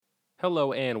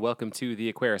Hello and welcome to the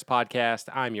Aquarius Podcast.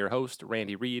 I'm your host,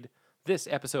 Randy Reed. This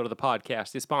episode of the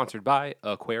podcast is sponsored by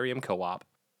Aquarium Co-op.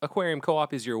 Aquarium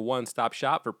Co-op is your one-stop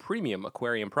shop for premium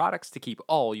aquarium products to keep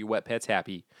all your wet pets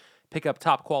happy. Pick up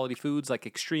top quality foods like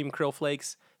Extreme Krill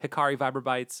Flakes, Hikari Vibra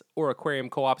Bites, or Aquarium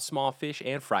Co-op small fish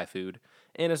and fry food.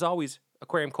 And as always,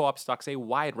 Aquarium Co-op stocks a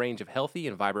wide range of healthy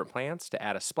and vibrant plants to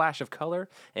add a splash of color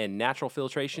and natural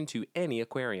filtration to any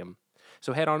aquarium.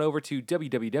 So head on over to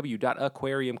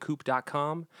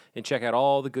www.aquariumcoop.com and check out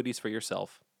all the goodies for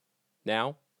yourself.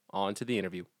 Now, on to the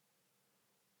interview.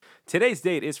 Today's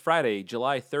date is Friday,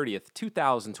 July 30th,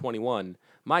 2021.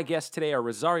 My guests today are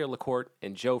Rosario LaCorte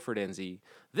and Joe Ferdenzi.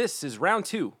 This is round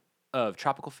 2 of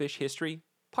Tropical Fish History,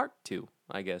 part 2,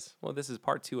 I guess. Well, this is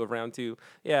part 2 of round 2.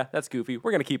 Yeah, that's goofy.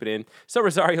 We're going to keep it in. So,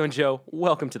 Rosario and Joe,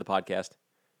 welcome to the podcast.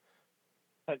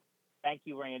 Thank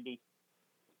you, Randy.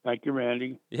 Thank you,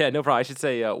 Randy. Yeah, no problem. I should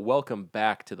say welcome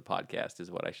back to the podcast is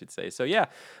what I should say. So, yeah,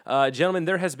 gentlemen,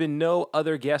 there has been no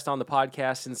other guest on the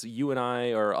podcast since you and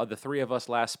I, or the three of us,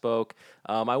 last spoke.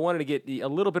 I wanted to get a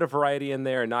little bit of variety in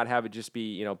there and not have it just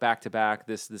be, back to back,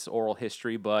 this oral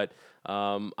history. But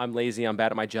I'm lazy. I'm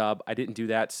bad at my job. I didn't do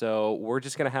that. So we're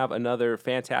just going to have another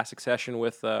fantastic session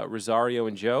with Rosario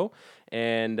and Joe.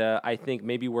 And I think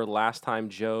maybe where last time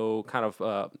Joe kind of,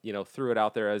 threw it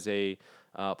out there as a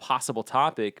possible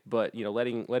topic, but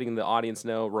letting the audience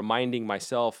know, reminding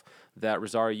myself that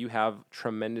Rosario, you have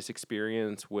tremendous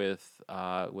experience with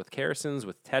Kerosens,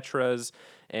 with Tetras,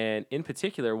 and in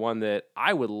particular one that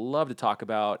I would love to talk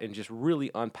about and just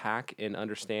really unpack and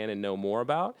understand and know more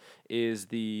about is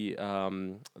the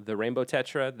rainbow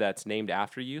Tetra that's named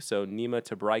after you. So Nema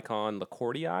Tebraikon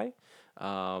LaCorte.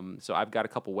 So I've got a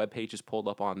couple web pages pulled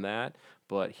up on that,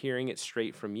 but hearing it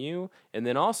straight from you, and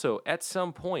then also at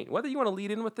some point, whether you want to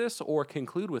lead in with this or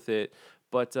conclude with it,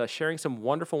 but sharing some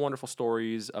wonderful, wonderful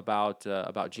stories about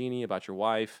Jeannie, about your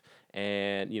wife,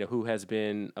 and who has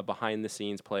been a behind the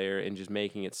scenes player and just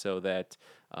making it so that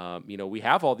we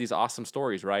have all these awesome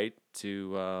stories, right?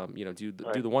 To do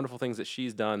the wonderful things that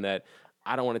she's done that.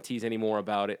 I don't want to tease any more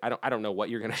about it. I don't know what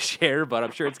you're going to share, but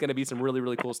I'm sure it's going to be some really,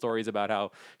 really cool stories about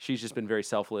how she's just been very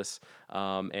selfless,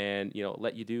 and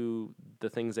let you do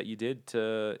the things that you did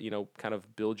to kind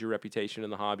of build your reputation in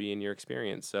the hobby and your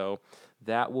experience. So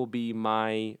that will be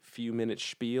my few minute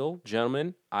spiel,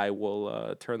 gentlemen. I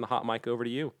will turn the hot mic over to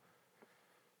you.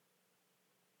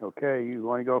 Okay, you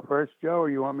want to go first, Joe,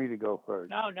 or you want me to go first?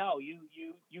 No, you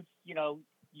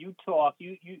talk.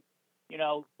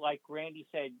 Like Randy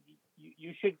said,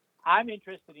 you should. I'm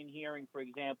interested in hearing, for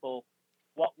example,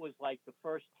 what was like the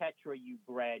first Tetra you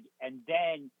bred, and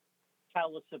then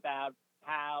tell us about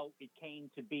how it came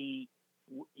to be,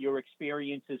 your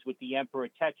experiences with the Emperor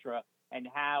Tetra, and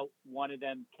how one of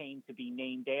them came to be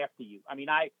named after you. I mean,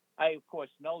 I of course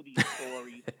know these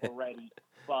stories already,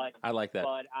 but I like that.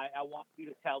 But I want you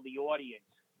to tell the audience.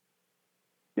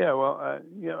 Yeah, well,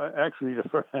 actually,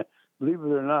 believe it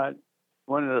or not,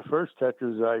 one of the first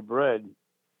Tetras I bred,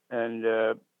 and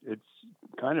it's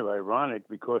kind of ironic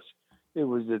because it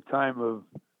was the time of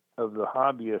the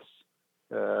hobbyist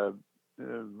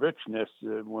richness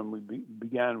when we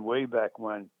began way back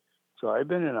when. So I've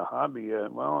been in a hobby.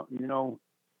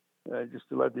 Just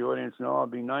to let the audience know, I'll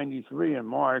be 93 in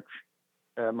March.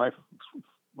 My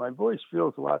voice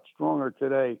feels a lot stronger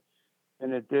today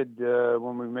than it did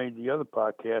when we made the other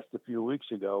podcast a few weeks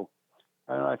ago.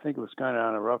 I think it was kind of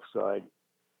on the rough side,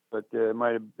 but it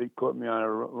might have caught me on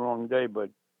a wrong day. But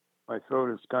my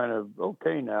throat is kind of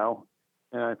okay now,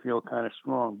 and I feel kind of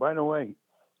strong. By the way,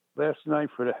 last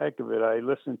night, for the heck of it, I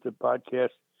listened to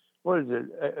podcast. What is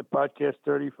it? Podcast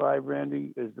 35,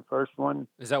 Randy, is the first one.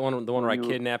 Is that the one where I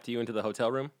kidnapped you into the hotel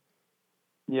room?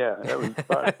 Yeah, that was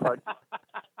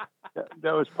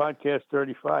that was podcast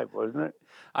 35, wasn't it?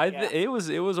 It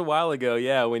was a while ago.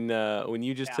 Yeah, when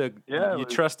you just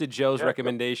trusted Joe's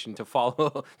recommendation to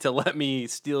follow to let me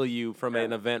steal you from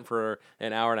an event for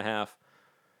an hour and a half.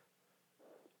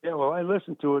 Yeah, well, I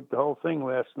listened to it the whole thing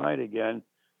last night again.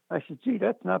 I said, "Gee,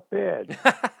 that's not bad."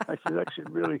 I said, "I should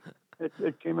really."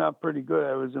 It came out pretty good.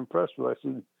 I was impressed with it. I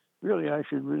said, "Really, I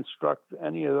should instruct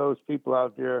any of those people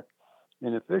out there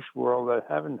in the fish world that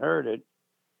haven't heard it.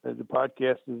 That the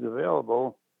podcast is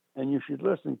available, and you should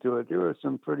listen to it. There was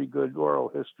some pretty good oral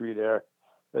history there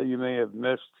that you may have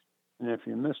missed, and if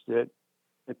you missed it,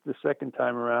 the second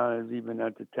time around is even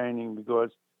entertaining because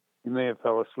you may have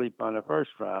fell asleep on the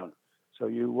first round. So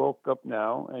you woke up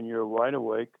now, and you're wide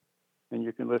awake, and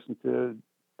you can listen to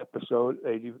episode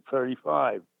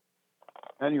 35.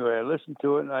 Anyway, I listened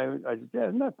to it, and I said, "Yeah,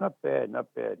 not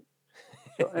bad.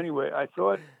 So anyway, I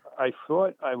thought I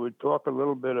would talk a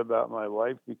little bit about my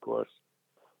wife because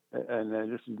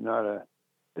and this is not a.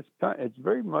 It's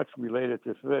very much related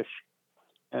to fish,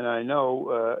 and I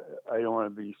know I don't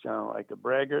want to be sound like a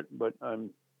braggart, but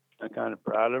I'm kind of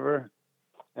proud of her,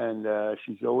 and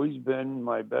she's always been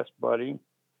my best buddy,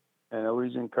 and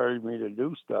always encouraged me to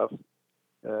do stuff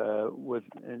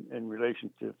in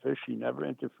relation to fish. She never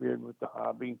interfered with the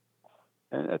hobby,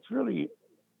 and that's really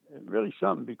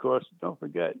something because don't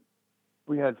forget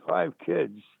we had 5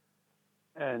 kids,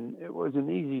 and it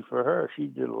wasn't easy for her. She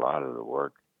did a lot of the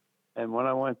work, and when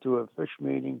I went to a fish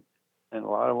meeting, and a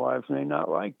lot of wives may not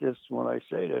like this when I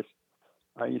say this,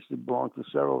 I used to belong to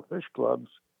several fish clubs,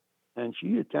 and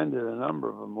she attended a number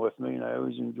of them with me, and I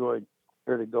always enjoyed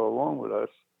her to go along with us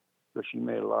because she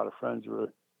made a lot of friends with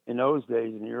her. In those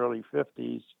days, in the early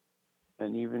 50s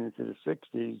and even into the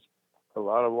 60s, a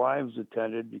lot of wives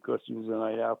attended because it was a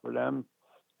night out for them,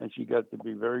 and she got to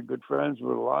be very good friends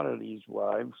with a lot of these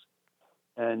wives.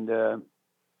 And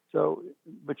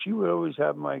but she would always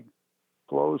have my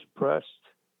clothes pressed,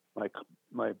 my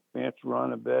my pants were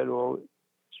on the bed all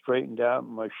straightened out,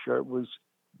 my shirt was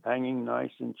hanging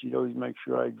nice, and she'd always make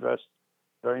sure I dressed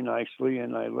very nicely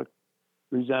and I looked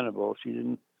presentable. She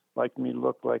didn't like me to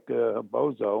look like a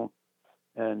bozo,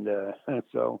 and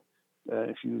so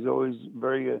she was always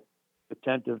very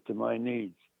attentive to my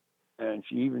needs. And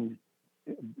she even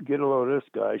get a load of this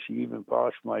guy. She even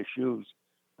polished my shoes,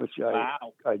 which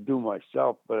Wow. I do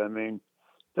myself. But I mean,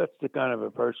 that's the kind of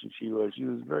a person she was. She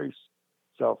was very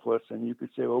selfless, and you could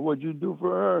say, "Well, what'd you do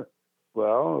for her?"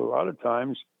 Well, a lot of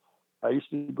times I used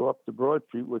to go up to Broad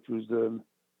Street, which was the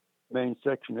main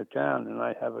section of town, and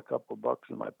I'd have a couple of bucks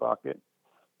in my pocket,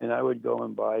 and I would go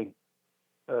and buy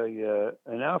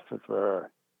an outfit for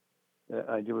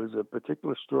her. There was a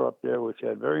particular store up there which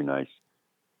had very nice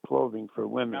clothing for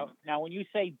women. Now, when you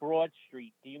say Broad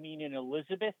Street, do you mean in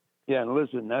Elizabeth? Yeah, in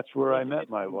Elizabeth, that's where Elizabeth, I met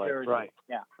my New wife. Jersey. Right.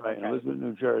 Yeah. Right. Okay. Elizabeth,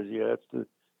 New Jersey. Yeah,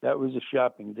 that was a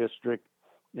shopping district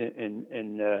in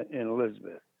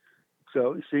Elizabeth.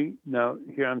 So see, now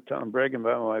here I'm bragging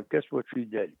about my wife. Guess what she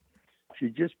did? She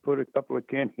just put a couple of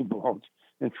candy balls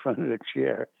in front of the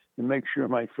chair to make sure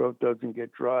my throat doesn't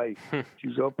get dry.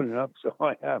 She's opening up, so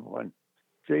I have one.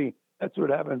 See, that's what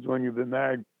happens when you've been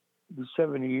married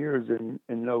 70 years in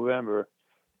November,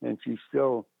 and she's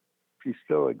still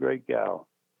a great gal.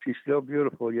 She's still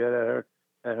beautiful yet at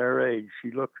her age.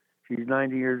 She's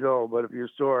 90 years old, but if you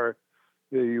saw her,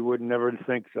 you would never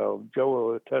think so. Joe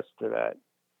will attest to that.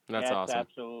 That's yes, awesome.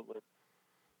 Absolutely.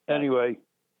 Anyway,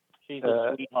 she's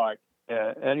a sweetheart.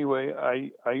 Anyway,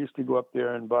 I used to go up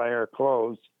there and buy her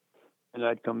clothes, and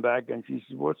I'd come back, and she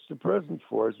said, "What's the present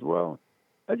for?" I said, "Well,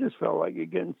 I just felt like you're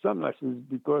getting something." I said,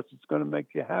 "Because it's going to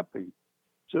make you happy."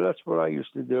 So that's what I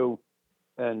used to do,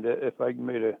 and if I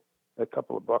made a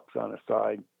couple of bucks on the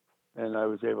side, and I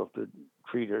was able to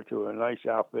treat her to a nice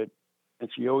outfit, and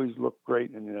she always looked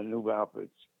great in the new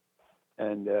outfits.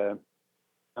 And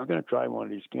I'm going to try one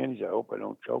of these candies. I hope I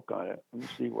don't choke on it. Let me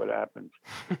see what happens.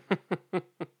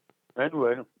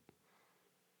 Anyway,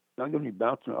 I'm going to be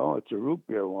bouncing. Oh, it's a root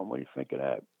beer one. What do you think of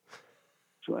that?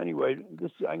 So anyway,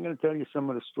 I'm going to tell you some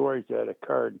of the stories that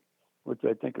occurred, which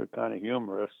I think are kind of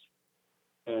humorous.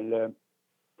 And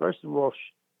first of all,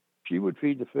 she would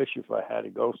feed the fish if I had to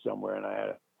go somewhere and I had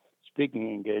a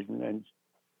speaking engagement, and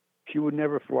she would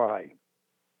never fly.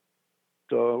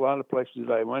 So a lot of places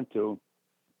I went to,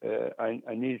 I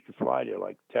needed to fly there,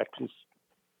 like Texas.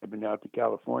 I've been out to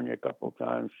California a couple of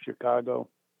times, Chicago,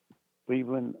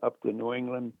 Cleveland, up to New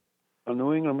England. From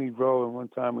New England, we drove, and one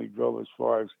time we drove as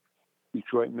far as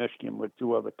Detroit, Michigan, with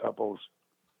 2 other couples.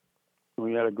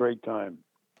 We had a great time.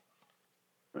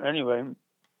 Anyway,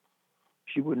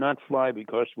 she would not fly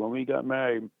because when we got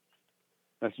married,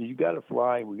 I said, "You got to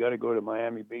fly. We got to go to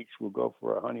Miami Beach. We'll go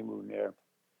for a honeymoon there."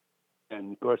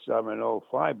 And of course, I'm an old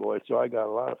fly boy, so I got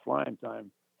a lot of flying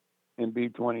time in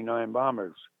B-29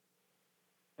 bombers.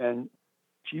 And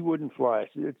she wouldn't fly. I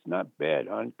said, "It's not bad,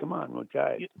 hon. Come on, we'll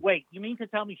try it." Wait, you mean to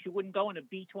tell me she wouldn't go in a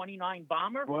B-29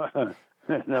 bomber? Well,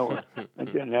 no, I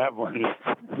didn't have one.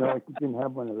 No, I didn't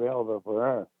have one available for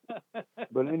her.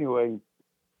 But anyway,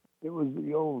 it was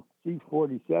the old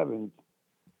C-47s,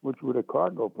 which were the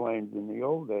cargo planes in the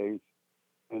old days.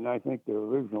 And I think the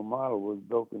original model was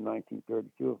built in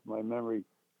 1932, if my memory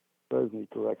serves me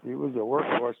correctly. It was a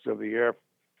workhorse of the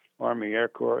Army Air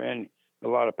Corps and a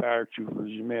lot of paratroopers.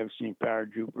 You may have seen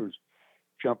paratroopers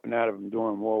jumping out of them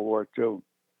during World War II.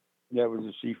 That was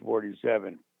a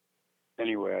C-47.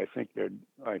 Anyway, I think they're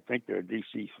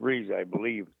DC-3s, I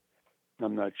believe.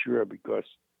 I'm not sure because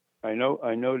I know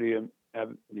the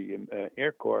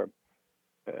Air Corps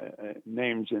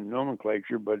names and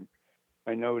nomenclature, but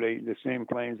I know the same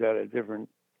planes had a different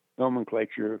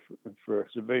nomenclature for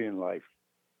civilian life.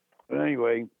 But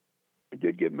anyway, I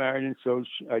did get married, and so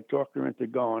I talked her into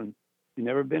going. She'd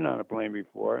never been on a plane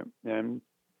before, and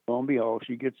lo and behold,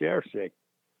 she gets airsick,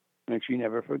 and she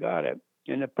never forgot it.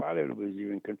 And the pilot was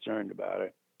even concerned about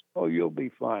it. Oh, you'll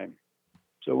be fine.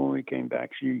 So when we came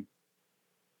back, she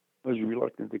was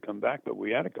reluctant to come back, but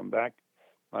we had to come back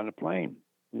on a plane.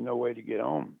 There's no way to get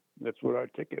home. That's what our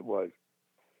ticket was.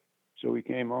 So we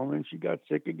came home, and she got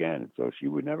sick again. So she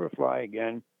would never fly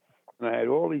again. And I had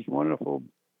all these wonderful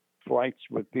flights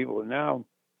with people. And now,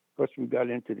 of course, we got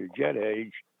into the jet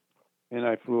age, and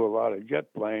I flew a lot of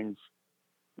jet planes,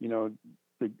 you know,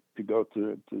 to go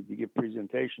to give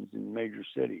presentations in major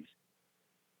cities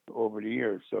over the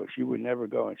years. So she would never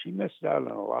go, and she missed out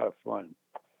on a lot of fun.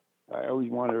 I always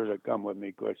wanted her to come with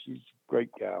me because she's a great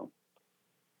gal.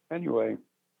 Anyway,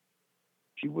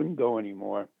 she wouldn't go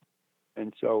anymore.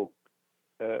 And so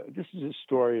this is a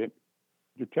story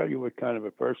to tell you what kind of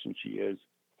a person she is.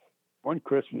 One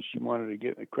Christmas, she wanted to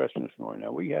get a Christmas morning.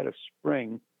 Now, we had a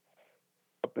spring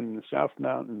up in the South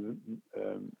Mountain,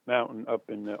 mountain up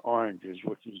in the Oranges,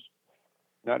 which is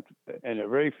not, and a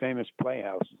very famous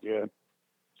playhouse there.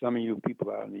 Some of you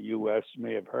people out in the U.S.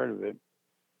 may have heard of it.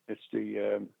 It's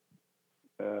the,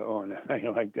 oh, no, I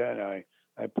like that.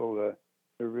 I pulled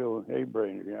a real hay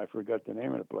brain. I forgot the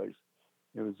name of the place.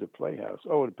 It was a playhouse.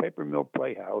 Oh, the Paper Mill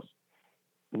Playhouse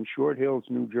in Short Hills,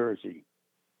 New Jersey.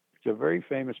 It's a very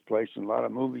famous place, and a lot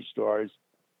of movie stars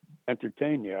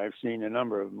entertain there. I've seen a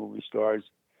number of movie stars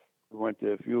who went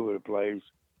to a few of the plays,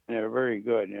 and they're very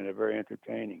good and they're very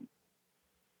entertaining.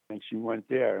 And she went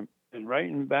there, and right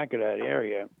in the back of that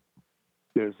area,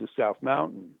 there's the South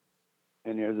Mountain,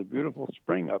 and there's a beautiful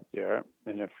spring up there,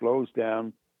 and it flows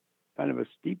down kind of a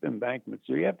steep embankment.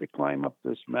 So you have to climb up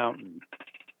this mountain.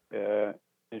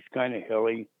 It's kind of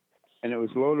hilly, and it was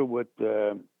loaded with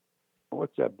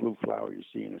what's that blue flower you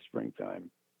see in the springtime?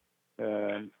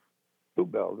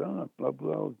 Bluebells. I don't know.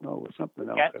 Bluebells. No, something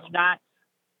else. Forget-me-nots.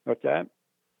 What's that?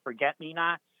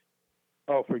 Forget-me-nots.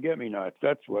 Oh, forget-me-nots.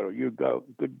 That's what you go.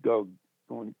 Good going,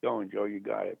 Joe. You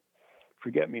got it.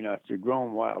 Forget-me-nots. They're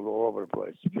growing wild all over the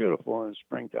place. It's beautiful in the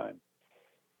springtime,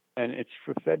 and it's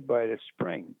fed by the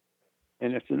spring.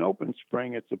 And it's an open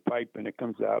spring. It's a pipe, and it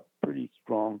comes out pretty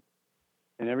strong.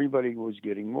 And everybody was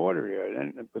getting water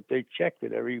there, but they checked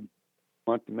it every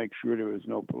month to make sure there was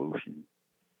no pollution.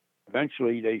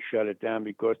 Eventually, they shut it down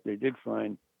because they did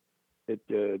find it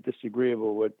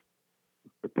disagreeable with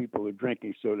for people who are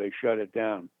drinking, so they shut it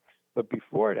down. But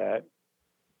before that,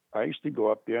 I used to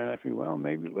go up there, and I thought, well,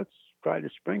 maybe let's try the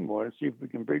spring water and see if we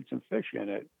can breed some fish in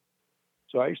it.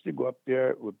 So I used to go up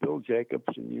there with Bill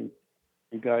Jacobs, and you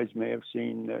guys may have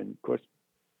seen, and of course,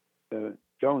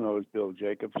 Joe knows Bill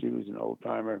Jacobs. He was an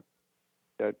old-timer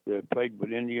that played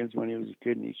with Indians when he was a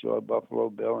kid, and he saw Buffalo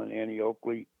Bill and Annie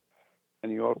Oakley,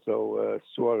 and he also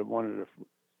saw one of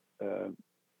the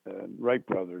Wright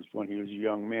brothers when he was a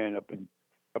young man up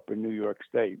in New York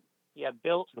State. Yeah,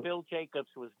 Bill Jacobs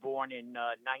was born in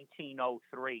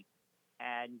 1903,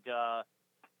 and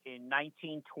in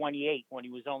 1928, when he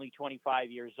was only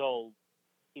 25 years old,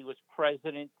 he was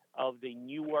president of the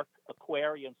Newark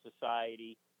Aquarium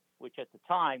Society, which at the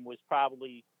time was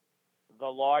probably the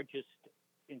largest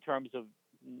in terms of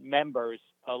members,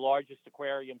 largest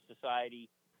aquarium society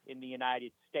in the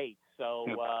United States. So,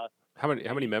 how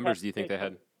many members do you think they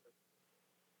had?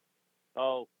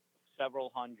 Oh,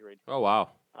 several hundred. Oh,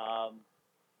 wow.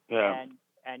 Yeah.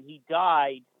 And he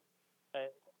died.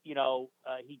 He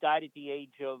died at the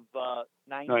age of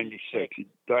 96. He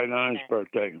died on his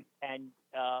birthday. And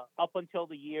up until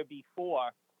the year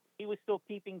before, he was still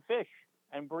keeping fish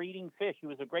and breeding fish. He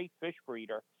was a great fish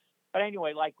breeder. But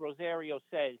anyway, like Rosario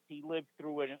says, he lived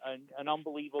through an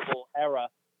unbelievable era,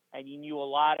 and he knew a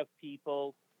lot of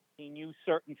people. He knew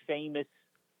certain famous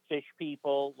fish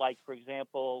people, like, for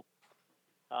example,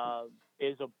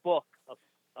 there's a book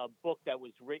that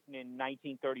was written in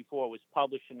 1934, was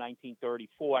published in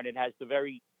 1934, and it has the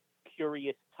very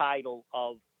curious title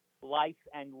of Life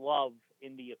and Love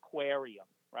in the Aquarium,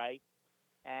 right?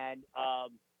 And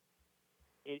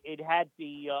it had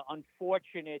the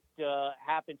unfortunate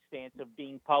happenstance of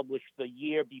being published the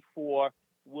year before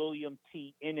William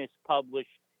T. Innes published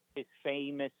his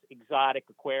famous exotic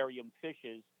aquarium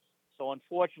fishes. So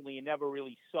unfortunately, it never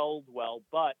really sold well.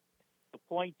 But the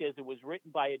point is, it was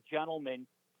written by a gentleman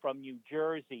from New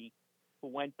Jersey who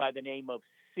went by the name of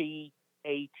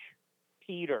C.H.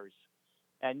 Peters.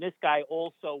 And this guy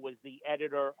also was the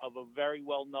editor of a very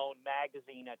well-known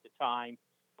magazine at the time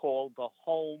called the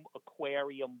Home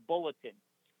Aquarium Bulletin.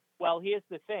 Well, here's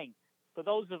the thing. For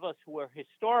those of us who are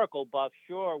historical buffs,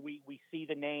 sure, we see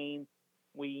the name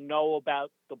We know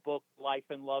about the book Life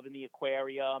and Love in the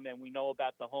Aquarium, and we know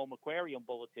about the Home Aquarium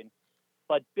Bulletin.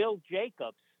 But Bill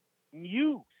Jacobs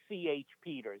knew C.H.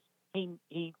 Peters. He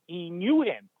knew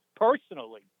him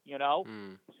personally, you know.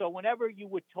 So whenever you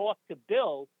would talk to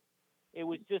Bill, it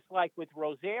was just like with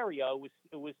Rosario.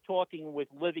 It was talking with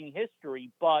living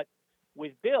history, but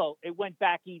with Bill, it went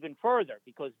back even further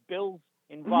because Bill's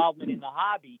involvement in the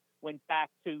hobby went back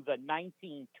to the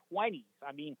 1920s.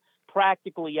 I mean,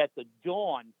 practically at the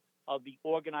dawn of the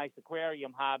organized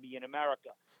aquarium hobby in America.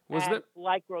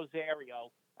 Like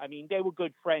Rosario, I mean, they were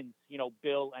good friends, you know,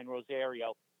 Bill and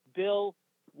Rosario. Bill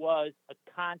was a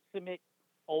consummate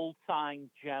old-time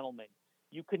gentleman.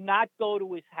 You could not go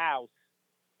to his house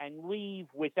and leave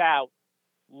without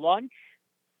lunch,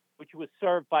 which was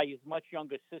served by his much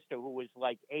younger sister, who was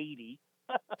like 80.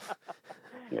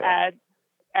 Yeah.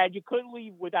 And you couldn't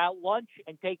leave without lunch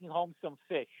and taking home some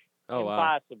fish. Oh,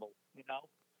 Impossible, wow. You know?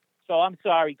 So I'm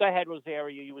sorry. Go ahead,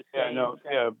 Rosario. You were saying.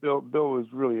 Bill was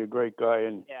really a great guy,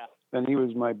 and he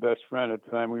was my best friend at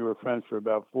the time. We were friends for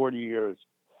about 40 years.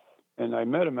 And I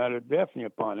met him at a Daphne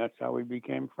Pond. That's how we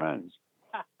became friends.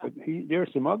 But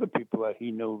there's some other people that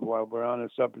he knew while we're on the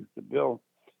subject of Bill.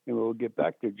 And we'll get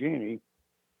back to Jeannie,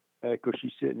 because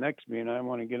she's sitting next to me, and I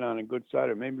want to get on a good side of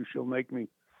her. Maybe she'll make me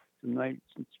some nice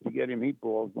spaghetti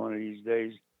meatballs one of these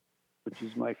days, which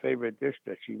is my favorite dish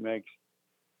that she makes.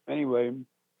 Anyway,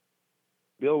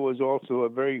 Bill was also a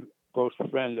very close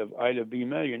friend of Ida B.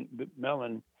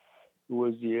 Mellon, who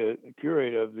was the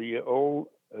curator of the old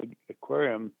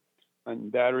aquarium on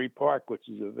Battery Park, which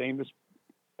is a famous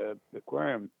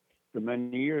aquarium for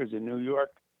many years in New York.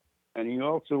 And he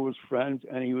also was friends,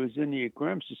 and he was in the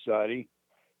Aquarium Society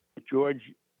with George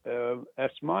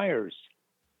S. Myers,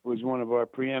 who was one of our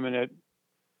preeminent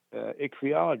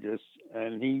ichthyologists,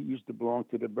 and he used to belong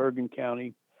to the Bergen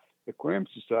County Aquarium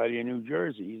Society in New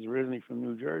Jersey. He's originally from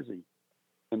New Jersey,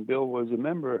 and Bill was a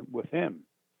member with him.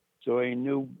 So he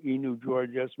knew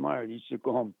George S. Myers. He used to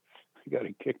call him, I got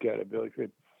a kick out of Bill. He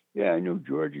said, yeah, I knew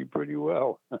Georgie pretty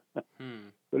well.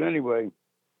 But anyway,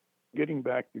 getting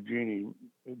back to Jeannie,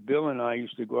 Bill and I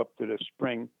used to go up to the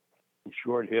spring in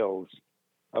Short Hills,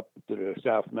 up to the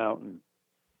South Mountain,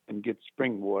 and get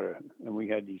spring water. And we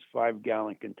had these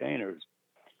 5-gallon containers.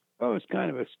 Oh, it was kind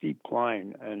of a steep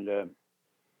climb, and it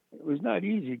was not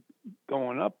easy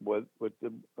going up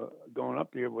going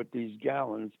up there with these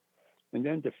gallons, and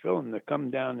then to fill them to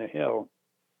come down the hill.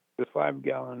 The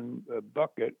 5-gallon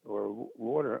bucket or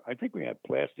water. I think we had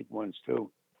plastic ones too.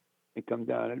 They come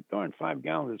down, and darn, 5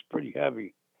 gallons is pretty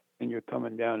heavy, and you're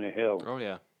coming down the hill. Oh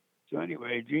yeah. So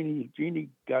anyway, Jeannie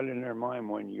got in her mind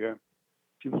one year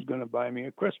she was going to buy me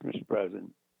a Christmas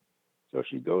present. So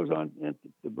she goes on into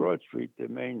the Broad Street, the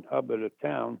main hub of the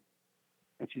town,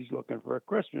 and she's looking for a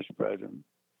Christmas present.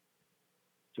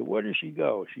 So where does she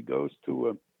go? She goes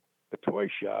to a toy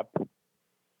shop,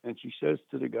 and she says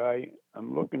to the guy,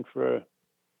 I'm looking for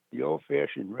the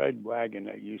old-fashioned red wagon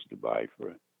I used to buy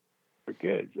for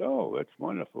kids. Oh, that's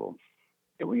wonderful.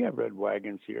 Yeah, we have red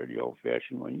wagons here, the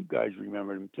old-fashioned one. You guys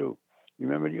remember them, too. You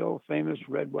remember the old famous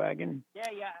red wagon? Yeah,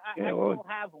 I still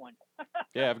have one.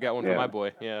 Yeah, I've got one for my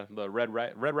boy. Yeah, the Red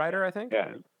Rider, I think?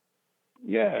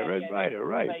 Yeah, Red Rider,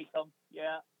 right.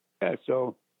 Yeah,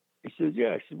 so he says,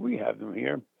 yeah. I said, we have them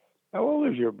here. How old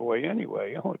is your boy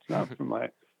anyway? Oh, it's not for my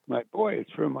boy,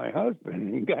 it's for my husband.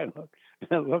 And the guy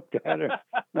looked at her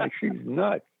like she's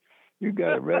nuts. You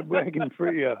got a red wagon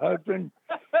for your husband?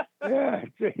 Yeah,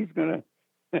 she's gonna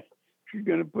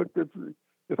put the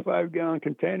 5-gallon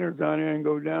containers on here and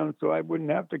go down so I wouldn't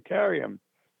have to carry them.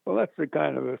 Well, that's the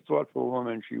kind of a thoughtful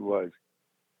woman she was.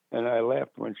 And I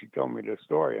laughed when she told me the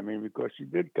story. I mean, because she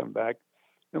did come back,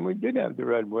 and we did have the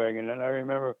red wagon. And I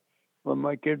remember when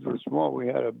my kids were small, we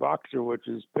had a boxer which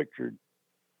is pictured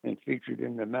and featured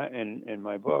in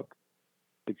my book.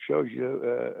 It shows you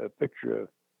a picture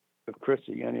of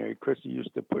Chrissy. Anyway, Chrissy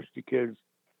used to push the kids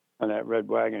on that red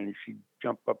wagon, and she'd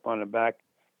jump up on the back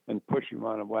and push him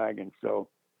on the wagon. So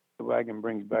the wagon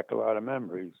brings back a lot of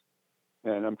memories.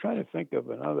 And I'm trying to think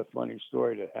of another funny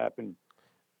story that happened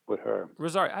with her.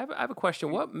 Rosario, I have a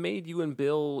question. What made you and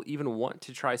Bill even want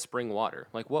to try spring water?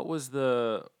 Like, what was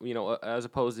the, as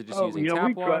opposed to just using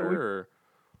tap water?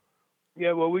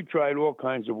 Yeah, well, we tried all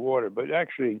kinds of water, but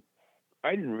actually,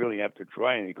 I didn't really have to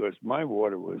try any because my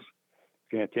water was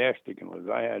fantastic.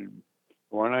 I had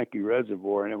Warnike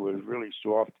Reservoir, and it was really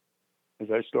soft. As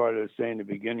I started to say in the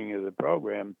beginning of the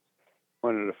program,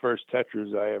 one of the first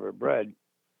tetras I ever bred,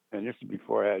 and this is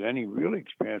before I had any real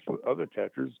experience with other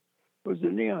tetras, was the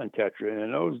neon tetra. And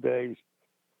in those days,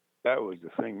 that was the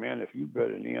thing, man. If you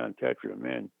bred a neon tetra,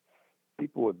 man,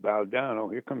 people would bow down. Oh,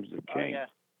 here comes the king.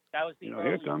 That was the You know,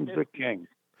 here early comes the 50s, king.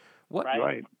 What right?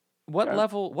 Right. what Yeah.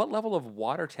 level of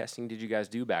water testing did you guys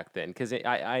do back then? Because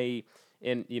I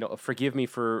and forgive me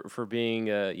for being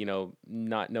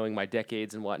not knowing my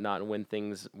decades and whatnot and when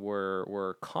things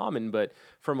were common, but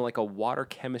from like a water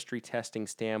chemistry testing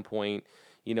standpoint,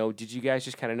 did you guys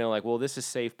just kind of know like, well, this is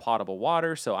safe potable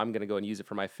water, so I'm gonna go and use it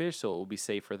for my fish, so it will be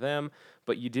safe for them,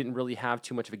 but you didn't really have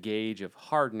too much of a gauge of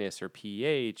hardness or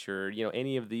pH or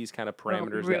any of these kind of No, we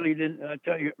parameters that. really didn't. I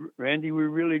tell you, Randy, we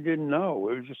really didn't know.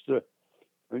 It was just oh,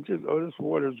 this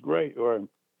water's great. Or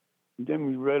then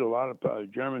we read a lot about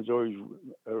Germans always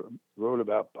wrote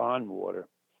about pond water.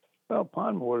 Well,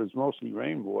 pond water is mostly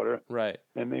rainwater, Right.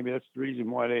 and maybe that's the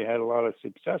reason why they had a lot of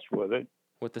success with it.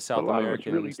 With the But a South lot of us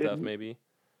American really stuff, didn't. maybe.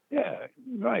 Yeah,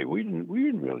 right. We didn't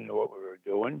really know what we were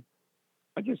doing.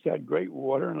 I just had great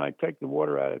water, and I take the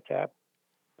water out of tap.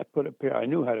 I put a pair. I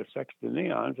knew how to sex the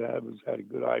neons. I had a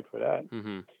good eye for that,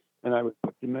 Mm-hmm. and I would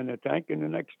put them in a tank, and the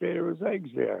next day there was eggs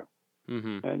there.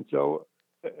 Mm-hmm. And so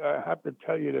I have to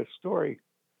tell you this story.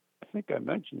 I think I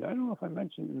mentioned. I don't know if I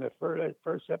mentioned in the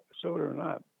first episode or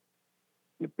not.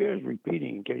 It bears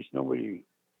repeating in case nobody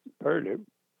heard it.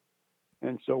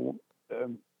 And so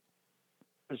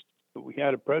we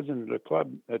had a president of the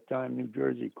club at the time, New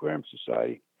Jersey Aquarium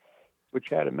Society, which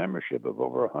had a membership of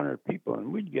over 100 people,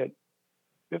 and we'd get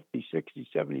 50, 60,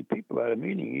 70 people at a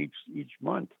meeting each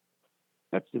month.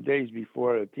 That's the days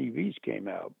before the TVs came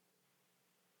out.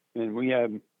 And we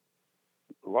had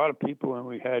a lot of people, and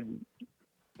we had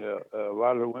a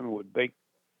lot of the women would bake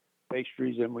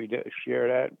pastries, and we'd share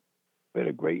that. We had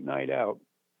a great night out.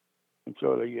 And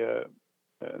so the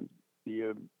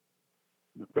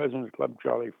president of the club,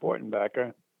 Charlie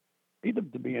Fortenbacher, he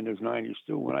lived to be in his 90s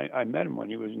too. When I met him when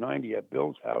he was 90 at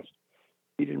Bill's house,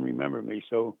 he didn't remember me,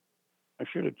 so I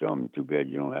should have told him, too bad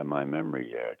you don't have my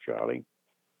memory, Charlie.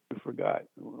 You forgot.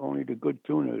 Only the good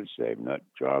tuna is saved, not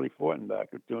Charlie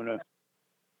Fortenbacher tuna.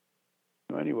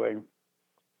 So anyway,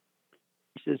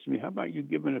 he says to me, how about you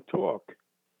giving a talk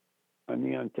on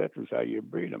neon tetras, how you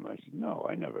breed them? I said, no,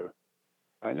 I never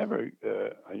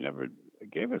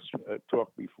gave a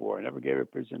talk before. I never gave a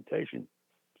presentation.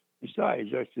 Besides,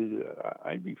 I said,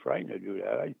 I'd be frightened to do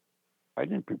that. I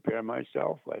didn't prepare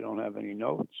myself. I don't have any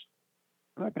notes.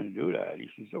 I'm not going to do that. He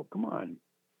says, oh, come on.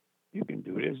 You can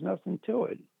do it. There's nothing to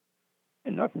it.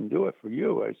 And nothing to do it for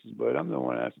you. I said, but I'm the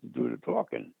one that has to do the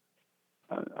talking.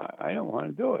 I don't want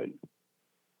to do it.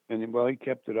 And then, well, he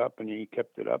kept it up, and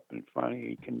finally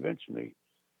he convinced me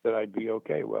that I'd be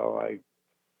okay. Well,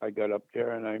 I got up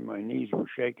there, and my knees were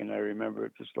shaking. I remember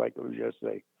it just like it was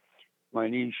yesterday. My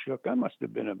knees shook. I must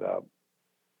have been about,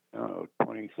 I don't know,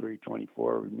 23,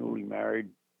 24, newly married.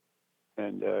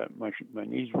 And my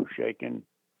knees were shaking.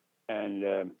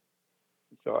 And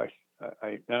so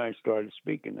I started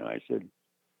speaking, and I said,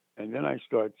 and then I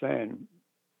started saying,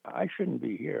 I shouldn't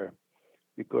be here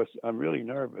because I'm really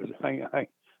nervous. I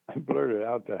blurted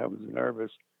out that I was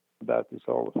nervous about this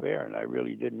whole affair, and I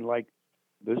really didn't like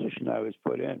the position I was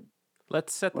put in.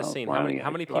 Let's set the Well, scene. finally,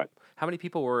 How many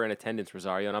people were in attendance,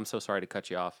 Rosario? And I'm so sorry to cut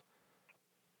you off.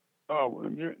 Oh,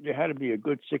 there had to be a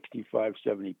good 65,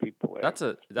 70 people there.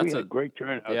 We had great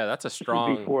turnout. Yeah, that's a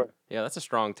strong. That's a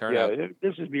strong turnout. Yeah,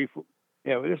 this is before.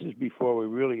 Yeah, this is before we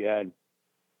really had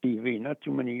TV. Not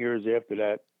too many years after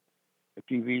that, the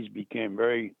TVs became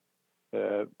very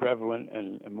prevalent,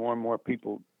 and more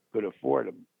people could afford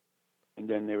them. And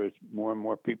then there was more and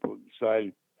more people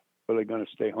decided, well, they're going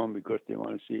to stay home because they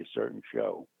want to see a certain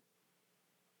show,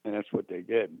 and that's what they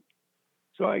did.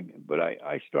 So I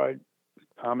started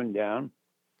calming down.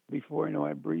 Before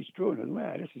I breezed through, and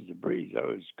man, this is a breeze. I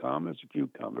was calm as a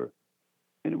cucumber,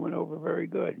 and it went over very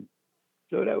good.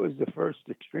 So that was the first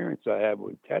experience I had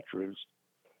with tetras.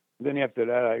 Then after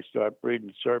that, I started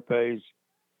breeding serpes,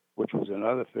 which was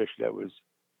another fish that was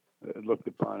looked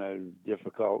upon as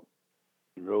difficult.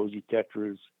 Rosy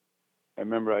tetras. I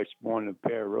remember I spawned a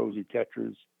pair of rosy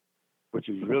tetras, which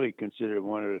is really considered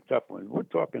one of the tough ones. We're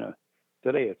talking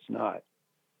today, it's not,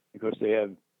 because they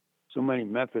have so many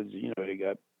methods. They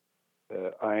got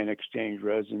ion exchange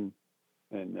resin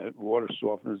and water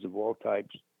softeners of all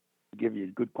types to give you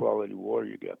good quality water.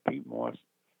 You got peat moss.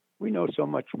 We know so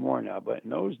much more now, but in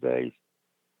those days,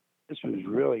 this was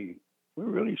we're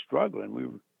really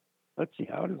struggling. Let's see,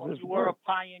 how does this you work? were a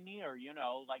pioneer,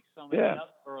 like so many other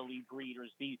early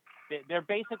breeders. They're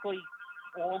basically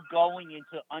all going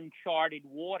into uncharted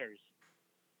waters.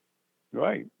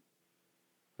 Right.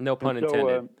 No pun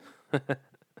intended.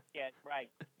 Yeah, right.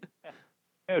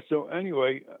 Yeah, so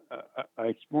anyway,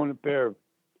 I spawned a pair of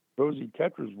rosy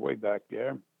tetras way back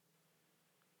there,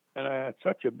 and I had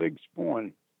such a big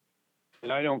spawn,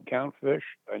 and I don't count fish.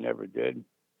 I never did.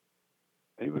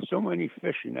 And there were so many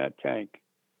fish in that tank.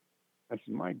 I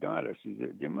said, my God, I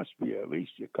said, there must be at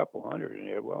least a couple hundred in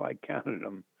there. Well, I counted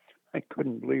them. I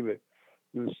couldn't believe it.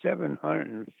 There was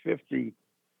 750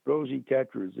 rosy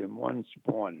tetras in one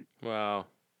spawn. Wow.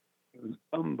 It was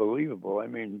unbelievable. I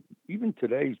mean, even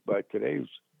by today's,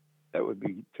 that would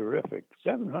be terrific.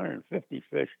 750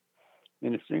 fish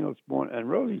in a single spawn. And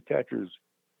rosy tetras,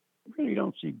 really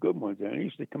don't see good ones. And it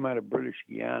used to come out of British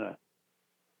Guiana.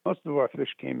 Most of our fish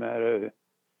came out of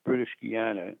British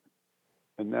Guiana.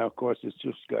 And now, of course, it's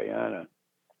just Guyana.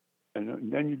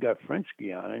 And then you got French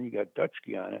Guiana and you got Dutch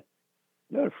Guiana.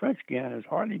 No, the French Guiana has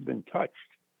hardly been touched.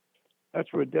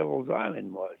 That's where Devil's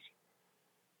Island was.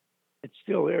 It's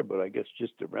still there, but I guess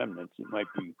just the remnants. It might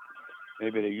be,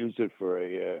 maybe they use it for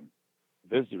a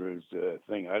visitors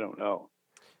thing. I don't know.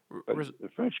 But the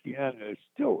French Guiana is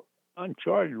still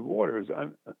uncharted waters.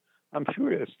 I'm sure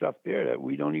there's stuff there that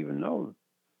we don't even know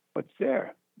what's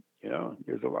there. You know,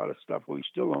 there's a lot of stuff we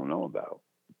still don't know about.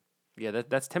 Yeah,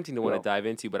 that's tempting to want to dive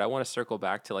into, but I want to circle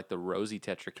back to like the rosy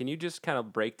tetra. Can you just kind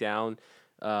of break down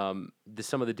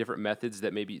some of the different methods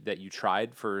that you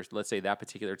tried for, let's say, that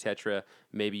particular tetra?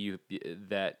 Maybe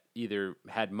that either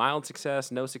had mild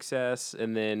success, no success,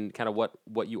 and then kind of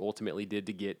what you ultimately did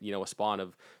to get a spawn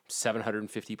of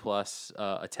 750 plus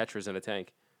tetras in a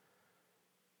tank.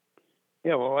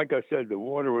 Yeah, well, like I said, the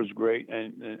water was great,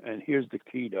 and here's the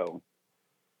key though.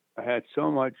 I had so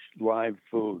much live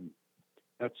food.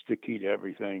 That's the key to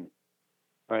everything.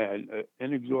 I had an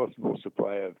inexhaustible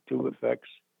supply of tubifex.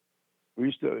 We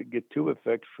used to get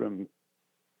tubifex from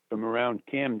around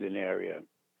Camden area.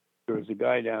 There was a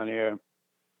guy down there.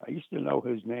 I used to know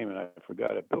his name, and I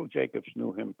forgot it. Bill Jacobs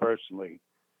knew him personally,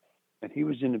 and he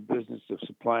was in the business of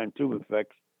supplying tubifex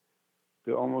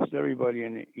to almost everybody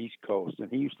in the East Coast.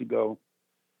 And he used to go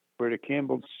where the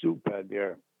Campbell Soup had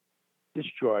their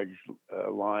discharge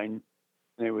line,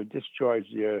 and they would discharge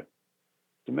their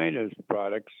tomatoes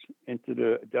products into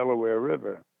the Delaware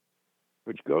River,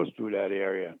 which goes through that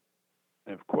area.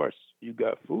 And of course, you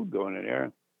got food going in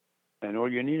there, and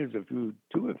all you need is a few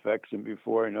tubifex, and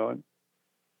before I know it,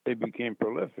 they became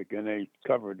prolific, and they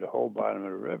covered the whole bottom of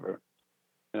the river.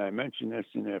 And I mentioned this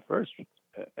in the first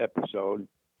episode.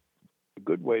 A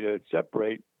good way to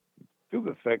separate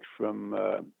tubifex from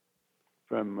the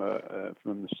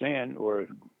sand or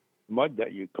mud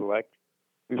that you collect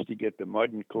is to get the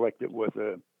mud and collect it with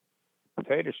a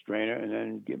potato strainer, and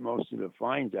then get most of the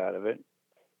fines out of it,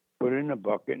 put it in a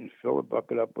bucket, and fill the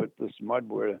bucket up with this mud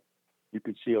where you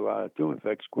could see a lot of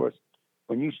tubifex. Of course,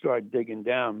 when you start digging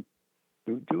down,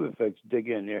 the tubifex dig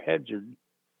in. Their heads are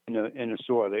in the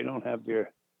soil. They don't have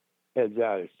their heads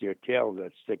out. It's their tails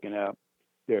that's sticking out.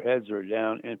 Their heads are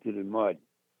down into the mud,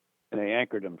 and they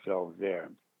anchor themselves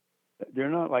there. They're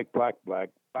not like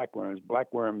blackworms.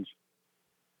 Blackworms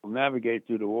will navigate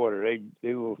through the water.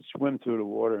 They will swim through the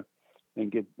water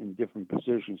and get in different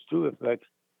positions. Tubifex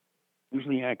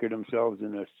usually anchor themselves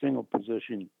in a single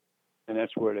position, and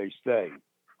that's where they stay.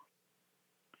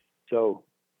 So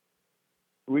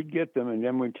we'd get them, and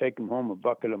then we'd take them home, a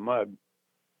bucket of mud,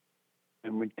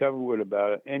 and we'd cover with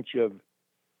about an inch of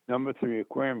number 3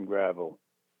 aquarium gravel.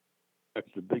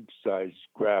 That's the big size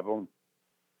gravel.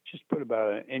 Just put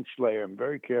about an inch layer and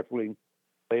very carefully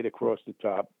lay it across the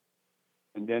top.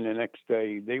 And then the next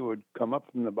day, they would come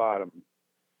up from the bottom,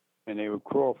 and they would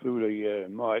crawl through the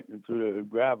mud and through the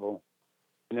gravel,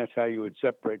 and that's how you would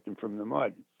separate them from the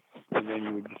mud. And then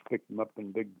you would just pick them up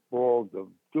in big balls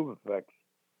of tubifex.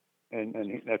 And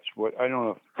that's what, I don't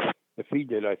know if he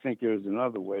did. I think there's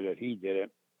another way that he did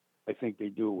it. I think they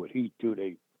do it with heat too.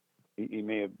 He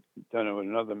may have done it with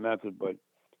another method, but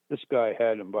this guy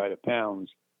had them by the pounds,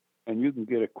 and you can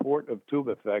get a quart of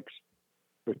tubifex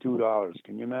for $2.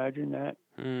 Can you imagine that?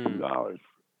 $2.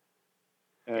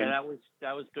 Yeah,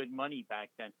 that was good money back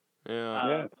then.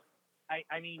 Yeah.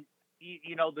 I mean,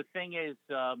 the thing is,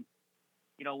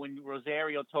 when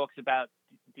Rosario talks about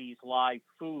these live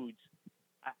foods,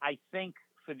 I think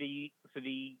for the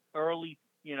early,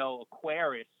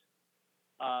 aquarists,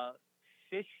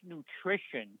 fish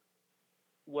nutrition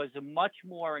was a much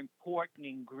more important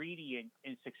ingredient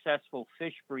in successful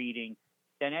fish breeding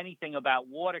than anything about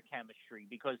water chemistry,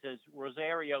 because as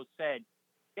Rosario said,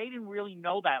 they didn't really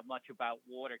know that much about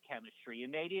water chemistry,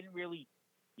 and they didn't really,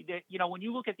 when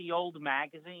you look at the old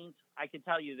magazines, I can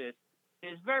tell you this,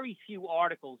 there's very few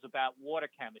articles about water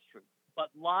chemistry,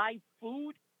 but live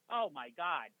food, oh my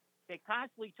God, they're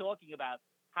constantly talking about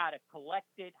how to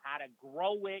collect it, how to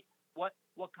grow it, what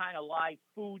kind of live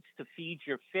foods to feed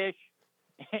your fish.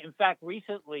 In fact,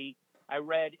 recently I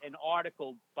read an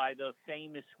article by the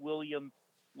famous William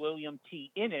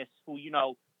T. Innes, who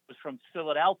was from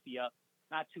Philadelphia,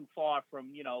 not too far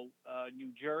from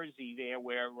New Jersey there,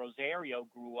 where Rosario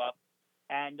grew up,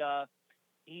 and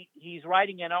he's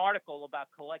writing an article about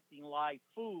collecting live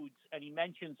foods, and he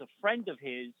mentions a friend of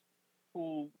his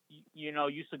who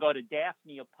used to go to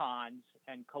Daphnia ponds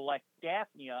and collect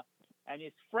Daphnia, and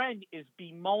his friend is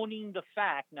bemoaning the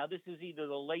fact. Now, this is either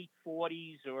the late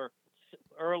 40s or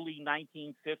early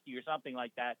 1950 or something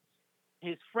like that.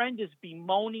 His friend is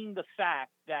bemoaning the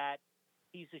fact that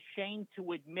he's ashamed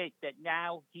to admit that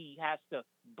now he has to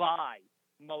buy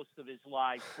most of his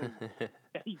live food.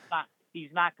 That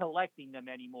he's not collecting them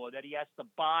anymore, that he has to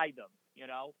buy them,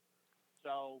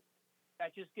 So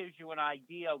that just gives you an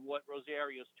idea of what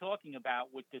Rosario's talking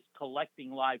about with this collecting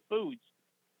live foods.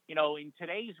 In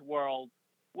today's world,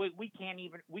 we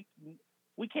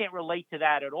can't relate to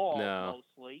that at all. No.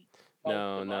 Mostly, No,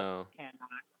 most of no. us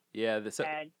cannot. Yeah,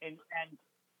 and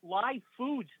live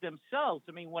foods themselves.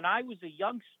 I mean, when I was a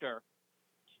youngster,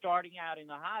 starting out in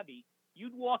the hobby,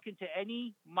 you'd walk into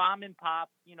any mom and pop,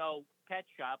 pet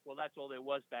shop. Well, that's all there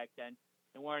was back then.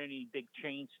 There weren't any big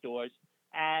chain stores,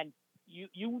 and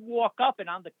you would walk up, and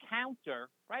on the counter,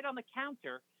 right on the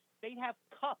counter, they'd have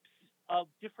cups of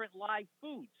different live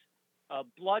foods,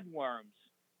 bloodworms,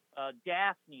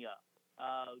 Daphnia,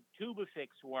 tubifex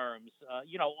worms,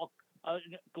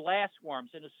 glass worms,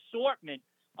 an assortment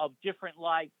of different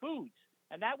live foods.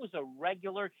 And that was a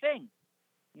regular thing.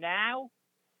 Now,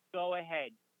 go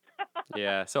ahead.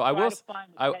 Yeah, so I will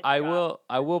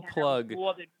plug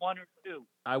more than one or two.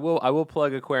 I will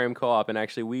plug Aquarium Co-op, and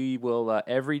actually we will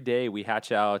every day we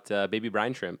hatch out baby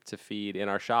brine shrimp to feed in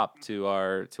our shop to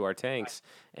our tanks,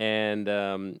 and I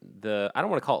don't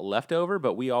want to call it leftover,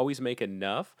 but we always make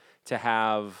enough to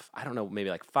have, I don't know, maybe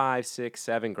like 5, 6,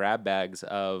 7 grab bags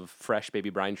of fresh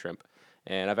baby brine shrimp.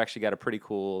 And I've actually got a pretty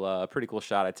cool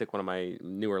shot. I took one of my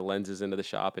newer lenses into the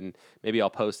shop, and maybe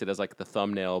I'll post it as like the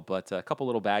thumbnail. But a couple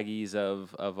little baggies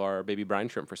of our baby brine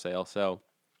shrimp for sale. So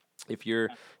if you're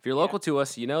local to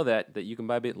us, you know that you can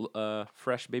buy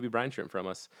fresh baby brine shrimp from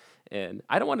us. And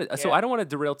I don't want to I don't want to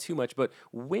derail too much, but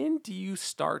when do you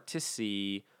start to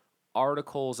see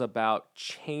articles about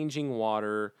changing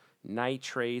water,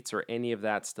 nitrates, or any of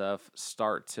that stuff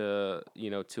start to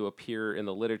to appear in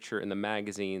the literature, in the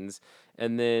magazines?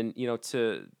 And then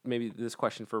to maybe this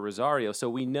question for Rosario. So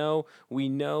we know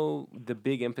the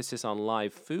big emphasis on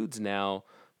live foods now,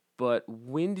 but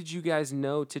when did you guys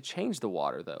know to change the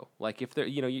water, though? Like, if there,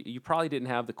 you probably didn't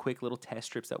have the quick little test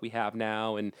strips that we have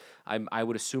now, and I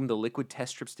would assume the liquid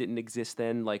test strips didn't exist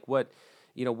then. Like, what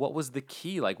was the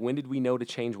key? Like, when did we know to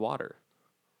change water?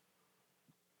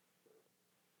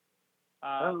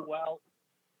 Well,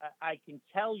 I can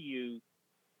tell you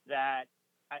that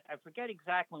I forget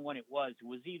exactly when it was. It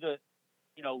was either,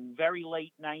 very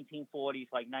late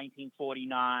 1940s, like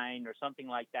 1949 or something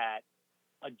like that.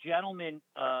 A gentleman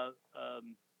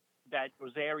that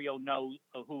Rosario knows,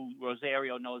 who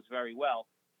Rosario knows very well,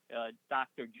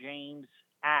 Dr. James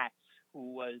Axe,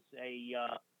 who was a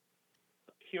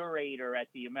curator at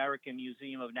the American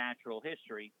Museum of Natural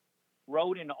History,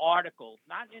 wrote an article,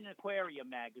 not in an aquarium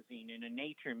magazine, in a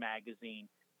nature magazine.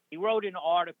 He wrote an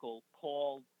article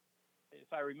called,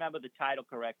 if I remember the title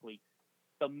correctly,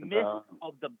 The Myth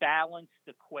of the Balanced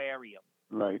Aquarium.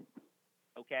 Right.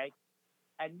 Okay?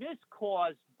 And this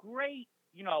caused great,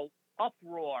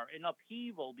 uproar and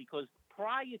upheaval, because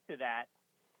prior to that,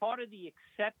 part of the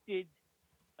accepted,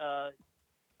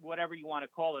 whatever you want to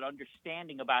call it,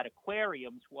 understanding about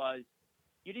aquariums was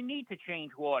you didn't need to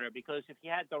change water, because if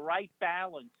you had the right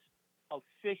balance of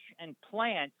fish and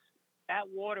plants, that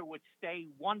water would stay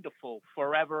wonderful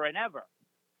forever and ever.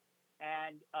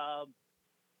 And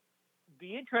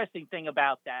the interesting thing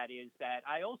about that is that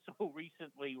I also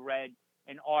recently read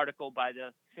an article by the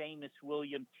famous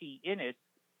William T. Innes,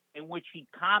 in which he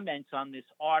comments on this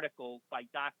article by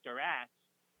Dr. Axe.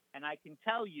 And I can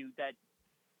tell you that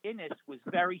Innes was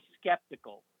very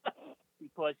skeptical,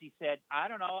 because he said, I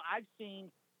don't know, I've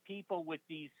seen people with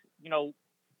these,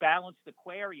 balanced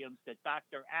aquariums that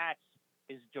Dr. Axe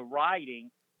is deriding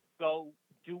go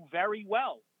do very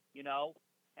well,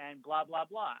 and blah, blah,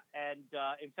 blah. And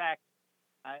in fact,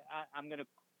 I'm going to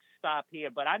stop here,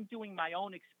 but I'm doing my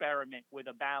own experiment with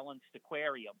a balanced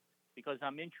aquarium, because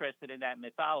I'm interested in that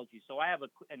mythology. So I have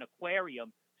an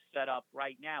aquarium set up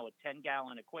right now, a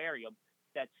 10-gallon aquarium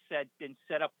that's been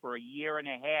set up for a year and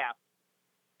a half,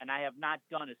 and I have not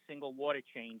done a single water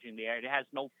change in there. It has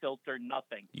no filter,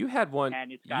 nothing. You had one.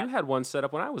 And You had one set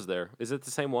up when I was there. Is it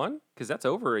the same one? Because that's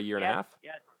over a year and a half.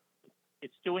 Yes,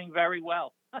 it's doing very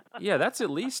well. Yeah, that's at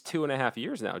least 2.5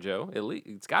 years now, Joe.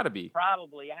 It's got to be.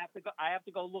 Probably. I have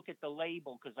to go look at the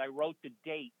label, because I wrote the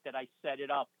date that I set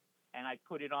it up, and I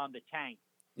put it on the tank.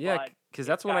 Yeah, but because it's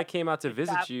that's when I got came out to it's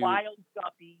visit got you. wild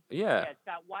guppies. Yeah. Yeah, it's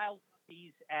got wild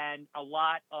guppies and a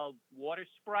lot of water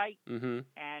sprite, Mm-hmm.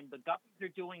 and the guppies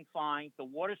are doing fine. The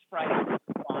water sprite is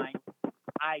doing fine.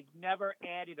 I've never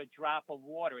added a drop of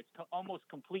water. It's almost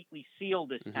completely sealed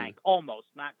this Mm-hmm. tank, almost,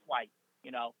 not quite.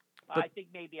 But I think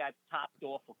maybe I've topped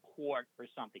off a quart or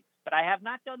something, but I have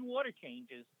not done water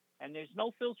changes, and there's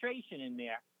no filtration in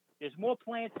there. There's more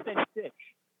plants than fish.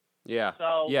 yeah.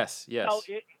 So, Yes. Yes.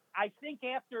 I think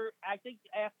after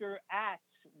Axe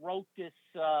wrote this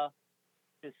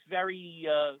very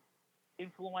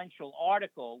influential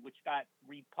article, which got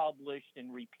republished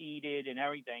and repeated and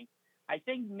everything, I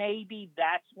think maybe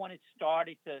that's when it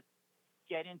started to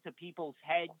get into people's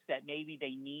heads that maybe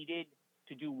they needed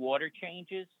to do water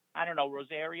changes. I don't know,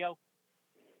 Rosario.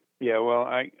 Yeah, well,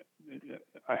 I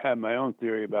have my own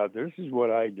theory about this. This is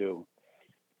what I do.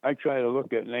 I try to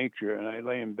look at nature, and I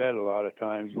lay in bed a lot of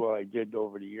times. Well, I did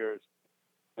over the years,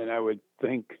 and I would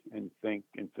think and think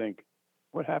and think,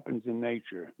 what happens in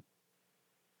nature?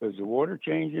 Does the water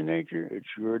change in nature? It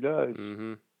sure does.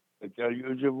 Mm-hmm. The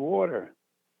deluge of water.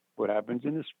 What happens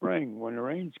in the spring when the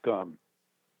rains come?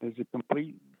 There's a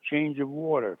complete change of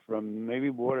water from maybe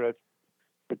water that's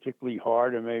particularly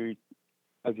hard or maybe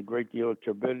has a great deal of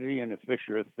turbidity and the fish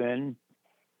are thin.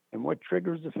 And what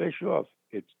triggers the fish off?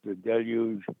 It's the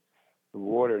deluge of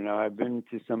water. Now, I've been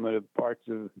to some of the parts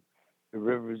of the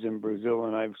rivers in Brazil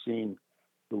and I've seen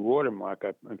the watermark.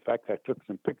 In fact, I took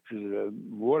some pictures of the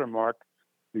watermark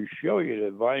to show you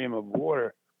the volume of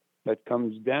water that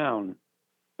comes down.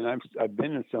 And I've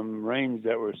been in some rains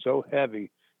that were so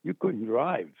heavy you couldn't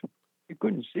drive. You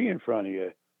couldn't see in front of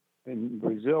you. In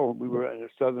Brazil, we were in the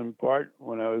southern part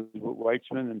when I was with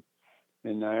Weitzman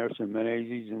and Nairson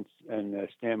Menezes and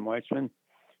Stan Weitzman.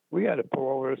 We had to pull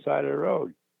over the side of the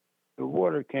road. The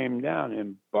water came down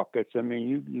in buckets. I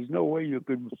mean, there's no way you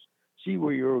could see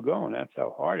where you were going. That's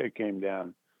how hard it came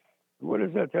down. What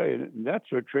does that tell you?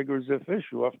 That's what triggers the fish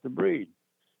off the breed.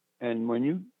 And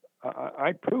when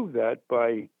I proved that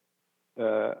by,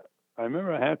 I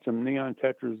remember I had some neon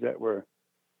tetras that were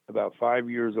about 5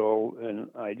 years old, and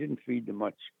I didn't feed them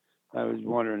much. I was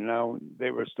wondering, now they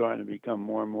were starting to become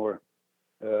more and more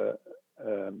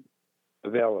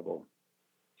available.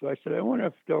 So I said, I wonder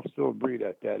if they'll still breed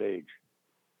at that age.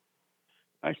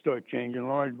 I started changing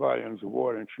large volumes of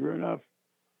water, and sure enough,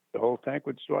 the whole tank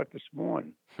would start to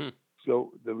spawn.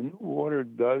 So the new water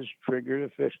does trigger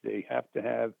the fish. They have to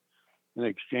have an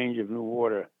exchange of new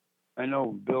water. I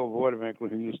know Bill Waterwinkler,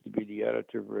 who used to be the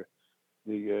editor for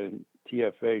the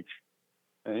TFH,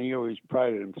 and he always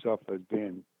prided himself as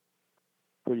being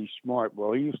pretty smart.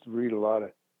 Well, he used to read a lot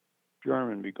of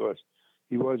German because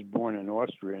he was born in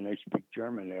Austria and they speak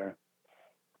German there.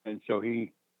 And so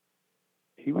he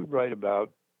would write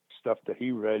about stuff that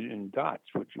he read in Dots,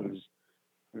 which was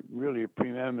really a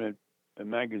preeminent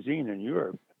magazine in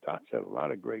Europe. Dots had a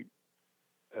lot of great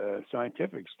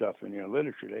scientific stuff in their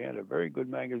literature. They had a very good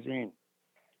magazine.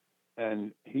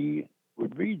 And he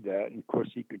would read that, and of course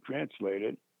he could translate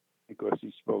it because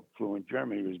he spoke fluent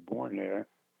German. He was born there.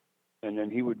 And then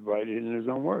he would write it in his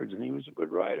own words, and he was a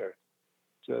good writer.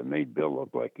 So it made Bill look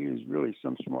like he was really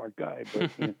some smart guy. But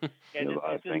yeah, a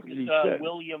lot of things he is said.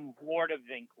 William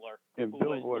Waterwinkler, Yeah, who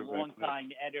Bill was the longtime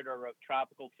editor of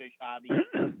Tropical Fish Hobby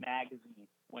magazine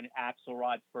when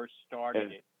Axelrod first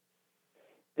started it.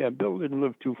 Yeah, Bill didn't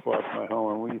live too far from my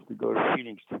home, and we used to go to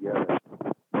meetings together.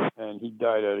 And he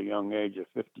died at a young age of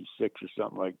 56 or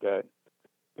something like that.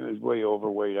 He was way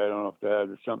overweight. I don't know if that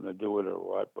had something to do with it or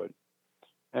what, but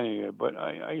anyway. But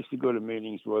I used to go to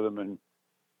meetings with him,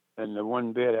 and the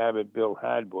one bad habit Bill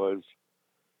had was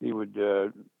he would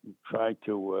try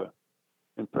to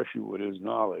impress you with his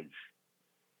knowledge,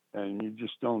 and you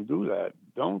just don't do that.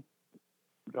 Don't.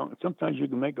 Sometimes you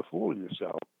can make a fool of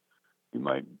yourself. You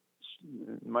might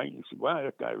say, "Wow,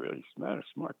 that guy really a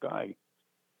smart guy,"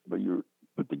 but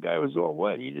the guy was all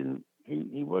wet.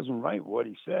 He wasn't right what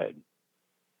he said,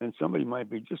 and somebody might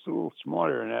be just a little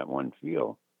smarter in that one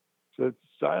field. So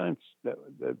silence, that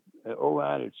old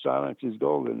adage, silence is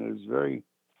golden, is very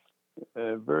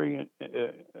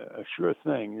a sure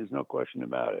thing. There's no question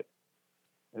about it.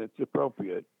 It's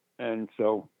appropriate, and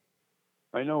so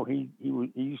I know he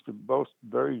used to boast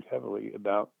very heavily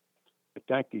about the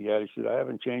tank he had. He said, "I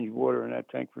haven't changed water in that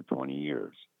tank for 20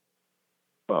 years."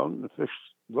 Well, the fish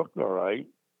looked all right.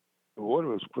 The water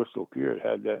was crystal clear. It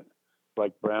had that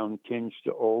like brown tinge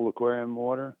to old aquarium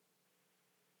water,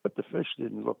 but the fish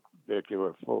didn't look like they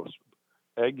were full of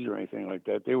eggs or anything like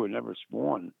that. They would never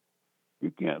spawn.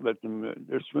 You can't let them.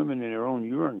 They're swimming in their own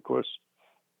urine. Of course,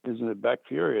 there's a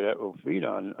bacteria that will feed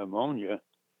on ammonia,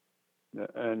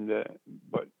 and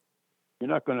but you're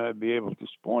not going to be able to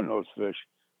spawn those fish.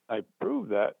 I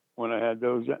proved that when I had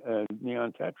those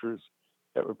neon tetras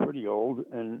that were pretty old,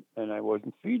 and I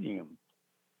wasn't feeding them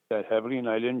that heavily, and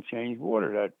I didn't change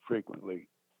water that frequently.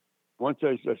 Once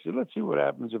I said, let's see what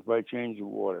happens if I change the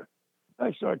water.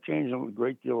 I started changing a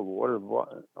great deal of water.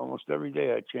 Almost every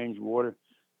day I changed water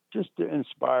just to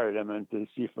inspire them and to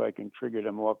see if I can trigger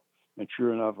them off. And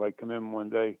sure enough, I come in one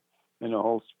day and the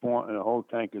whole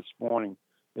tank is spawning.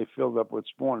 They filled up with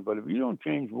spawn. But if you don't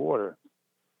change water,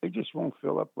 they just won't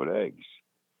fill up with eggs.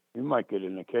 You might get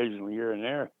an occasional here and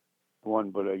there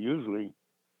one, but usually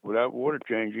without water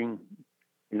changing,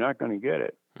 you're not going to get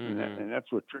it. Mm-hmm. And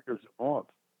that's what triggers them off.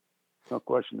 No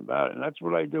question about it. And that's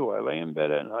what I do. I lay in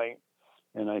bed at night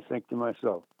and I think to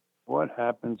myself, what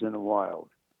happens in the wild?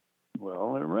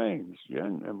 Well, it rains. Yeah.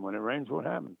 And when it rains, what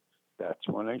happens? That's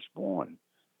when they spawn.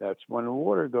 That's when the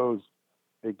water goes.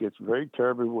 It gets very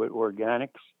turbid with organics.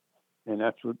 And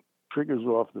that's what triggers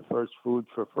off the first food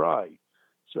for fry.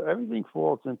 So everything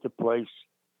falls into place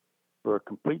for a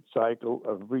complete cycle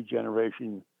of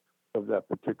regeneration of that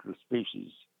particular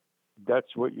species.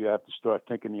 That's what you have to start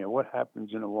thinking, what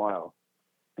happens in a while?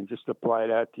 And just apply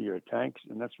that to your tanks.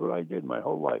 And that's what I did my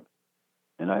whole life.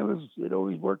 And it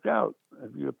always worked out.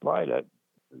 If you apply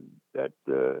that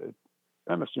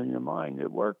premise in your mind,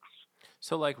 it works.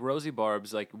 So like rosy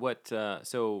barbs, like what?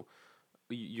 So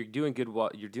you're doing good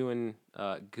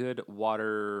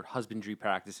water husbandry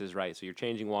practices, right? So you're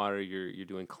changing water, you're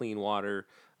doing clean water,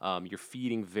 you're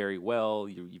feeding very well.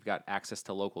 You've got access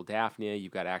to local Daphnia,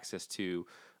 you've got access to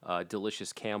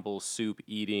delicious Campbell's soup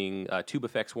eating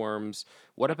tubifex worms.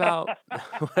 What about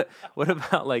what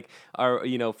about like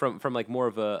from like more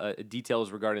of a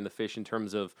details regarding the fish in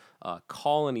terms of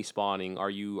colony spawning? Are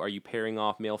you pairing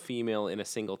off male female in a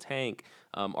single tank?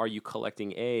 Are you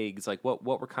collecting eggs? Like what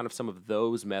were kind of some of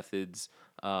those methods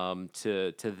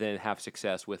to then have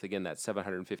success with, again, that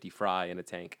 750 fry in a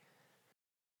tank?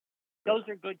 Those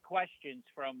are good questions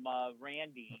from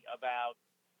Randy about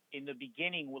in the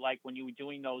beginning, like when you were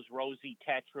doing those rosy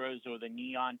tetras or the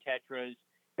neon tetras.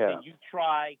 Yeah. Did you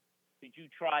try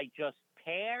just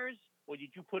pairs, or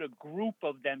did you put a group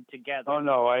of them together? Oh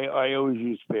no, I always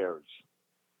use pairs.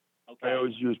 Okay. I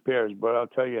always use pairs, but I'll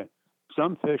tell you,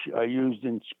 some fish I used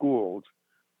in schools.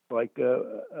 Like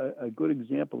a good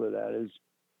example of that is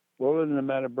all of the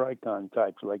Metabricon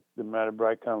types, like the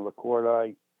Metabricon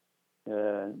LaCorte,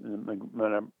 the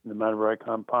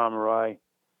Metabricon Pomeroy,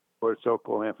 or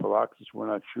so-called Amphaloxus. We're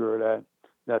not sure of that.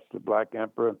 That's the Black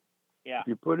Emperor. Yeah. If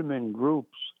you put them in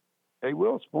groups, they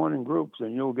will spawn in groups,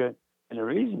 and you'll get. And the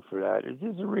reason for that is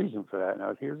there's a reason for that.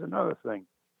 Now, here's another thing.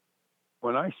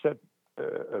 When I set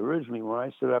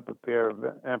up a pair of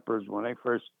emperors, when I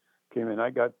first came in,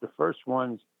 I got the first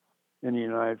ones in the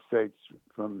United States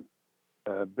from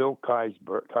Bill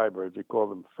Kybirds. They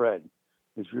called him Fred.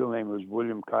 His real name was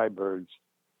William Kybirds,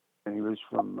 and he was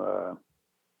from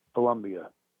Columbia.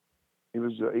 He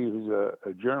was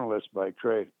a journalist by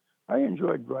trade. I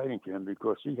enjoyed writing to him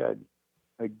because he had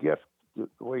a gift, the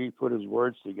way he put his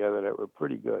words together, that were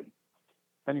pretty good.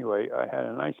 Anyway, I had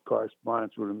a nice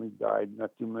correspondence with him. He died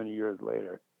not too many years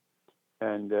later.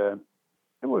 And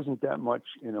it wasn't that much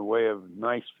in the way of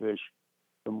nice fish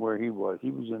from where he was.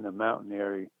 He was in the mountain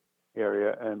area,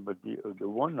 but the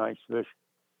one nice fish,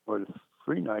 or the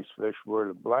three nice fish, were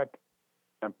the Black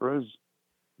Emperors,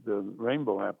 the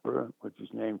Rainbow Emperor, which is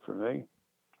named for me,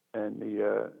 and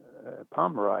the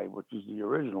Pomeroy, which is the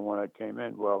original one that came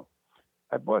in. Well,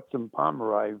 I bought some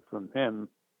Pomeroy from him,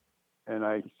 and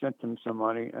I sent him some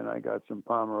money, and I got some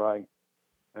Pomeroy.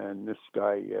 And this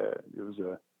guy, there was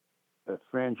a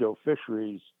Franjo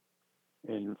Fisheries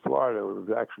in Florida, was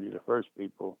actually the first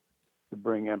people to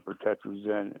bring emperor tetras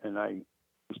in, and I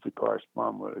used to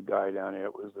correspond with a guy down there.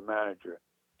 It was the manager.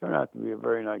 Turned out to be a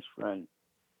very nice friend.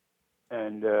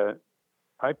 And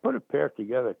I put a pair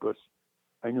together because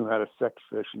I knew how to sex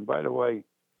fish. And by the way,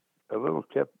 a little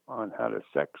tip on how to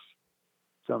sex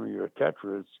some of your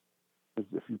tetras is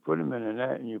if you put them in a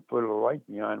net and you put a light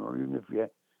behind them, or even if you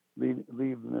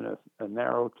leave them in a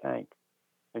narrow tank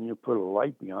and you put a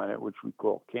light behind it, which we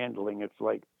call candling. It's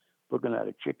like looking at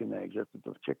a chicken egg. That's what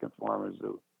the chicken farmers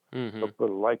do. Mm-hmm. They'll put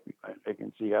a light behind it. They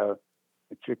can see how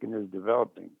the chicken is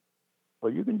developing.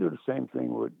 Well, you can do the same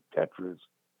thing with tetras.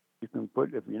 You can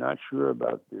put, if you're not sure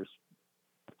about this,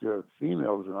 if they're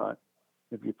females or not,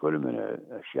 if you put them in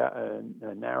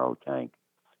a narrow tank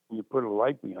and you put a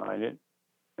light behind it,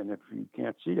 and if you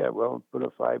can't see that well, put a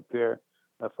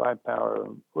 5-power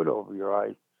hood over your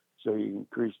eyes so you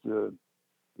increase the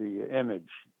image,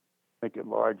 make it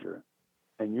larger,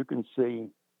 and you can see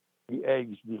the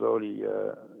eggs below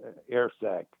the air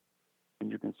sac,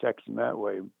 and you can sex them that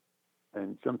way.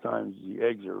 and sometimes the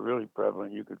eggs are really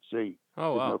prevalent. You could see.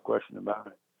 Oh, There's wow. no question about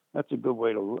it. That's a good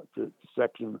way to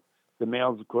section. The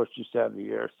males, of course, just have the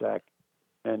air sac,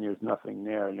 and there's nothing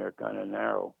there, and they're kind of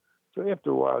narrow. So after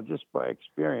a while, just by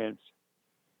experience,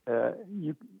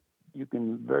 you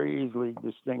can very easily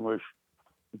distinguish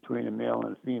between a male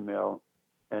and a female,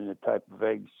 and the type of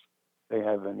eggs they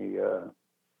have in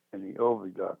the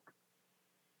oviduct.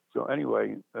 So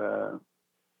anyway,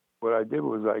 what I did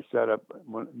was I set up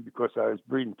because I was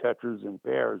breeding tetras in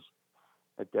pairs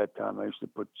at that time. I used to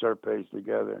put serpes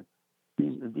together.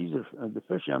 These are the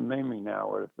fish I'm naming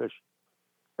now are the fish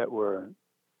that were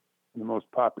the most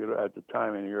popular at the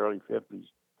time in the early 50s.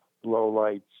 Low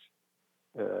lights,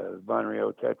 Von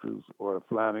Rio tetras or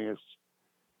Flammius,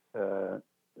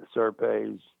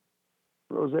 serpes.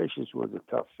 Rosaceus was a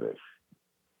tough fish,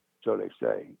 so they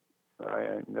say.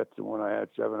 And that's the one I had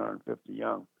 750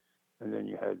 young. And then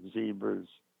you had zebras,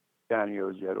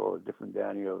 danios. You had all the different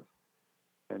danios,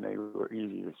 and they were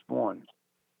easy to spawn.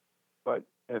 But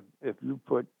if you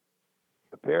put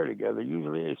a pair together,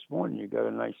 usually they spawn, and you got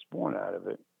a nice spawn out of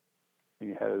it. And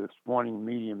you had a spawning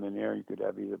medium in there. You could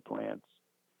have either plants,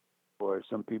 or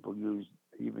some people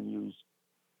even use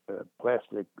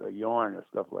plastic yarn or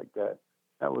stuff like that.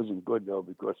 That wasn't good though,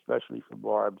 because especially for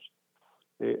barbs,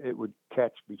 it would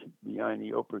catch behind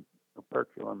the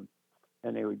operculum,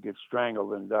 and they would get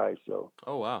strangled and die. So,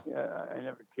 oh, wow. yeah, I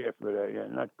never cared for that. Yeah,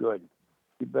 not good.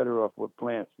 You're better off with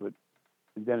plants. But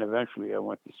then eventually I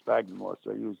went to sphagnum moss.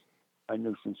 I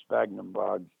knew some sphagnum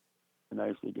bogs, and I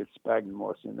used to get sphagnum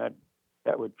moss, and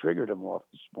that would trigger them off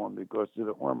to spawn because of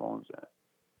the hormones in it.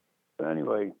 But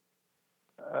anyway,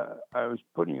 I was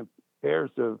putting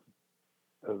pairs of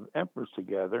emperors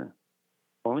together,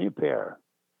 only a pair.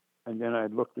 And then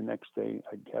I'd look the next day,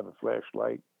 I'd have a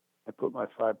flashlight, I'd put my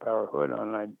 5-power hood on,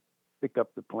 and I'd pick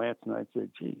up the plants, and I'd say,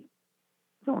 gee,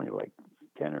 it's only like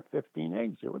 10 or 15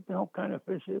 eggs here. What the hell kind of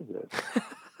fish is this?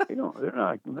 They're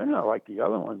not like the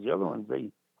other ones. The other ones,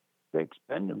 they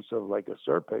expend themselves like a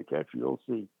serpent tetra. You'll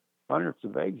see hundreds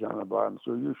of eggs on the bottom.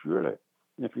 So you're sure that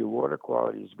if your water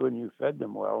quality is good and you fed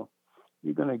them well,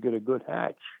 you're going to get a good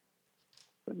hatch.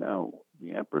 But now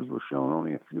the emperors were showing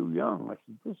only a few young. I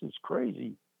said, this is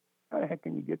crazy. How the heck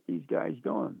can you get these guys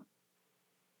going?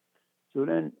 So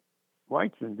then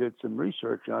Weitzman did some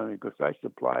research on it because I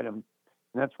supplied him,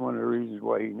 and that's one of the reasons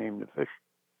why he named the fish.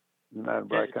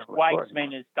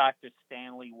 Weitzman is Dr.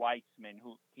 Stanley Weitzman,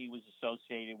 who he was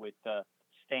associated with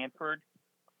Stanford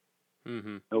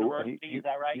University. Is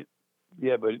that right?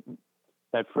 Yeah, but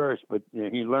at first,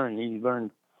 he learned.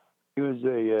 He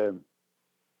was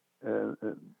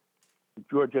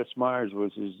George S. Myers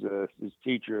was his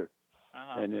teacher,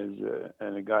 and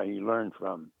the guy he learned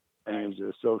from, and he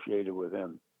was associated with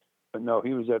him. But no,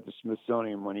 he was at the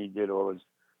Smithsonian when he did all his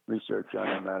research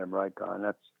on Madame Ricon.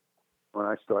 That's when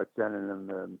I started sending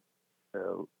him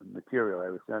material. I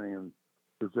was sending him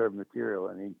preserved material,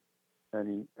 and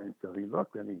so he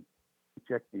looked and he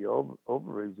checked the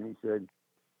ovaries, and he said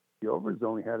the ovaries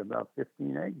only had about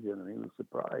 15 eggs in them. He was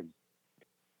surprised.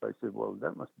 So I said, well,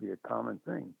 that must be a common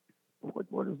thing.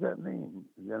 What does that mean?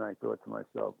 And then I thought to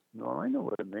myself, no, I know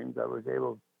what it means. I was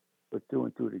able to put 2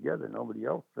 and 2 together. Nobody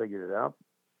else figured it out.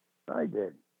 I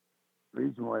did. The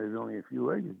reason why there's only a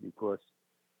few eggs is because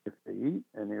if they eat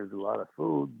and there's a lot of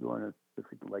food during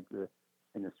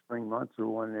in the spring months, or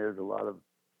when there's a lot of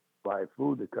live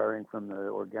food occurring from the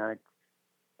organic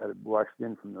that had washed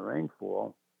in from the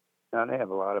rainfall, now they have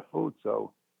a lot of food,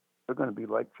 so they're going to be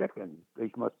like chickens.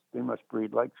 They must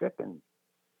breed like chickens,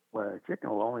 where a chicken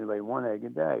will only lay 1 egg a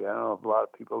day. I don't know if a lot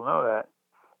of people know that.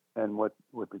 And what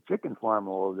the chicken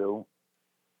farmer will do,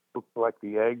 he'll collect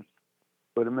the eggs,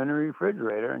 put them in the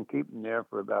refrigerator, and keep them there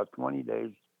for about 20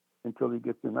 days until he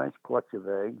gets a nice clutch of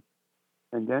eggs,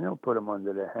 and then he'll put them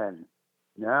under the hen.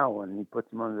 Now, when he puts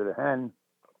them under the hen,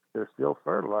 they're still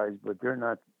fertilized, but they're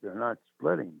not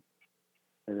splitting,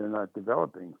 and they're not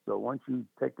developing. So once you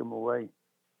take them away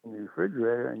in the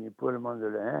refrigerator and you put them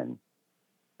under the hen,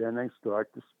 then they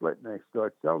start to split and they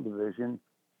start cell division,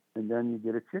 and then you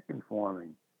get a chicken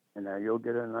forming, and now you'll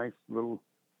get a nice little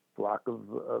flock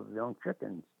of young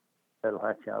chickens that'll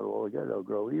hatch out all together. They'll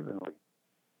grow evenly.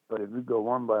 But if you go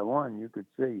one by one, you could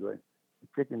see the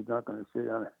chicken's not going to sit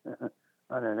on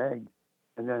on an egg,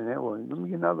 and then let me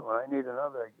get another one. I need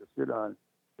another egg to sit on.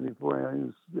 Before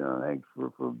you sit on eggs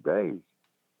for days.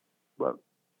 But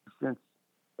since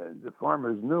the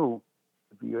farmers knew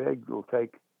if the eggs will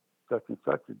take such and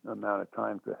such an amount of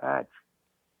time to hatch,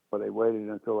 well, they waited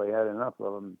until they had enough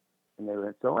of them, and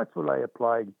so that's what I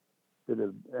applied to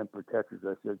the emperor tetras.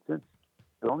 I said, since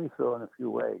they're only throwing a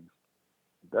few eggs,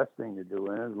 the best thing to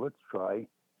do is let's try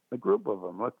a group of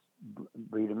them.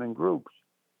 breed them in groups.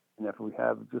 And if we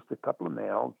have just a couple of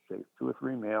males, say 2 or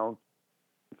 3 males,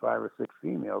 5 or 6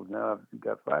 females, now if you've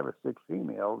got 5 or 6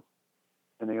 females,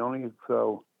 and they only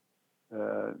throw,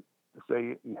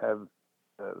 say you have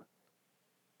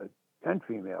 10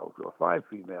 females or 5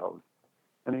 females,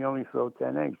 and they only throw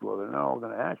 10 eggs, well, they're not all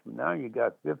going to hatch, but now you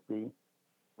got 50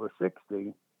 or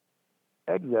 60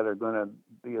 eggs that are going to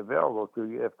be available to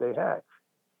you if they hatch.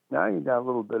 Now you got a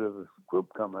little bit of a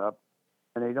group coming up,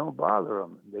 and they don't bother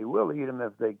them. They will eat them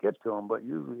if they get to them, but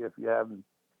usually if you have them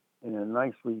in a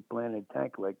nicely planted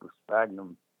tank like a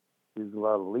sphagnum, there's a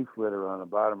lot of leaf litter on the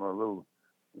bottom or little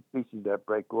pieces that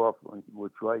break off,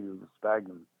 which I use a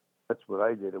sphagnum. That's what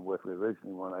I did it with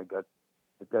originally when I got,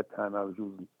 at that time I was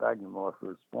using sphagnum off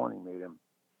for a spawning medium.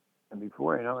 And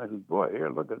before you know it, I said, boy, here,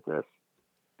 look at this.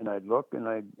 And I'd look and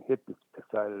I'd hit the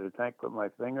side of the tank with my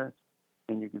finger,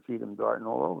 and you could see them darting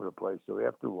all over the place. So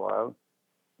after a while,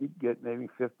 you'd get maybe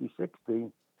 50,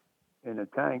 60 in a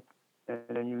tank, and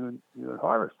then you would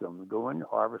harvest them. You go in, you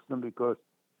harvest them because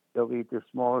they'll eat their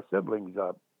smaller siblings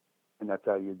up, and that's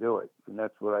how you do it. And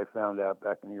that's what I found out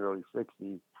back in the early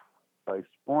 60s. By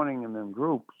spawning them in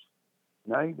groups,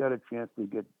 now you got a chance to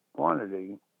get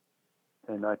quantity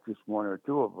and not just 1 or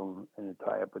 2 of them and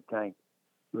tie up a tank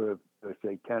with,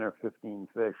 say, 10 or 15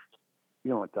 fish.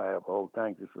 You don't want to tie up a whole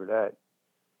tank just for that.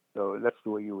 So that's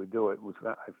the way you would do it, which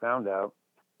I found out.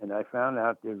 And I found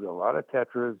out there's a lot of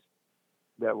tetras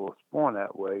that will spawn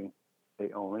that way.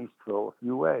 They only throw a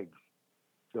few eggs.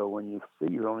 So when you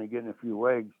see you're only getting a few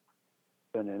eggs,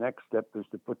 then the next step is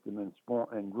to put them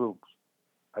in groups.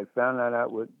 I found that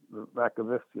out with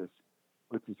raccoviscus,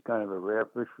 which is kind of a rare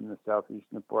fish from the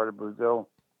southeastern part of Brazil.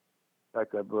 In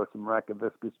fact, I brought some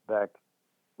raccoviscus back,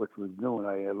 which was new, and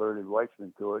I alerted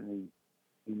Weitzman to it, and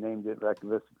he named it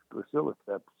Raccoviscus gracilis.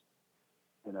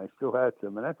 And I still had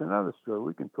some. And that's another story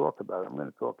we can talk about. I'm going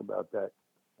to talk about that.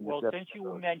 Well, since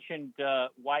you mentioned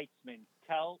Weitzman,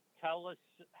 tell us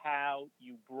how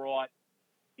you brought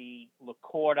the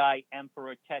LaCorte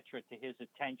Emperor Tetra to his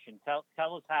attention. Tell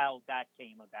us how that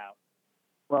came about.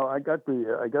 Well, I got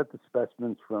the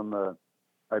specimens from.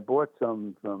 I bought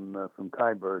some from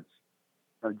Kybert's.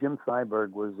 Jim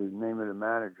Thyberg was the name of the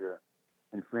manager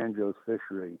in Franjo's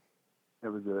Fishery. It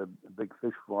was a big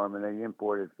fish farm, and they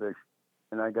imported fish,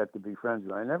 and I got to be friends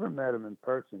with him. I never met him in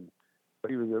person,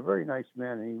 but he was a very nice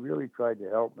man, and he really tried to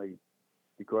help me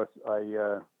because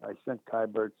I sent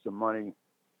Kybert some money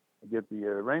to get the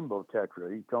rainbow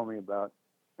tetra. He told me about,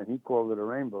 and he called it a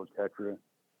rainbow tetra,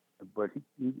 but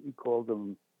he called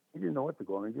them. He didn't know what to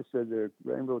call them. He just said the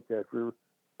rainbow tetra,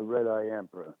 the red-eye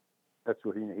emperor. That's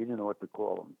what he didn't know what to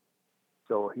call them.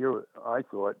 So here I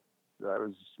thought that I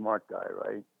was a smart guy,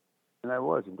 right? And I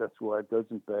wasn't. That's why it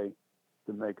doesn't pay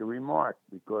to make a remark,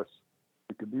 because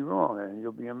you could be wrong and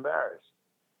you'll be embarrassed.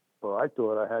 Well, I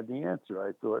thought I had the answer.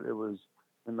 I thought it was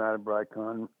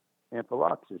Hematobricon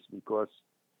amphaloxus, because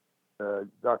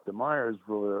Dr. Myers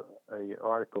wrote an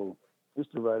article,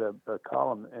 used to write a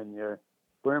column in the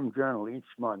Aquarium Journal each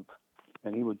month,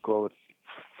 and he would call it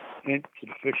Hint to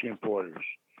the Fish Importers.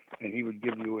 And he would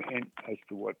give you a hint as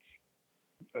to what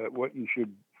you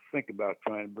should think about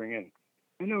trying to bring in.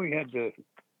 I know he had the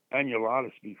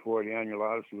annulatus before the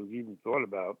annulatus was even thought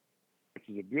about, which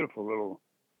is a beautiful little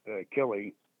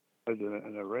killie, has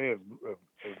an array of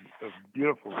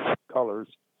beautiful colors.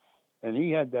 And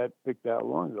he had that picked out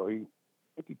long ago. I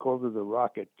think he called it the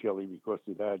rocket killie because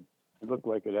it looked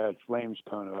like it had flames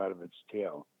coming out of its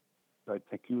tail. So I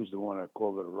think he was the one that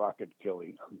called it a rocket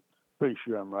killie. I'm pretty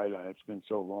sure I'm right on it. It's been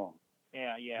so long.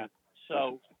 Yeah.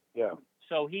 So yeah.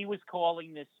 So he was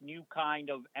calling this new kind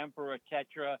of Emperor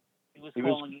Tetra. He was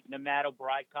calling it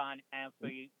Hematobricon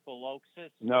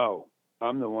amphaloxus. No,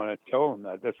 I'm the one that told him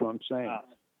that. That's what I'm saying.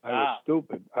 I was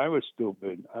stupid. I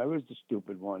was the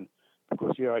stupid one,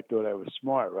 because here I thought I was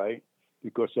smart, right?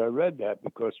 Because I read that,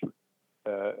 because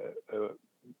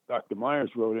Dr.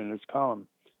 Myers wrote in his column,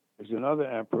 there's another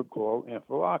emperor called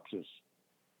amphaloxus.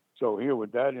 So here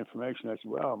with that information, I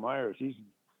said, well, Myers, he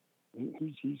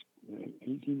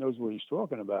knows what he's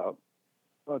talking about.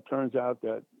 Well, it turns out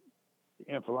that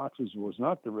amphaloxus was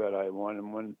not the red-eye one,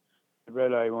 and when the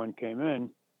red-eye one came in,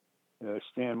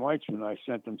 Stan Weitzman, I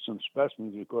sent him some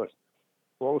specimens, because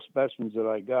all the specimens that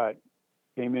I got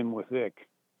came in with ick,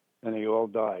 and they all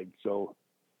died. So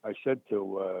I said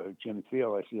to Jim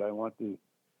Thiel, I said, I want the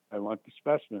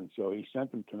specimens. So he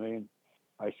sent them to me, and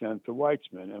I sent them to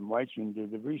Weitzman, and Weitzman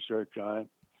did the research on it.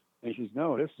 And he says,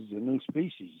 no, this is a new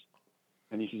species.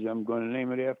 And he says, I'm going to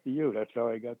name it after you. That's how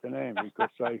I got the name, because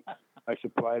I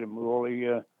supplied him with all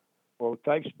the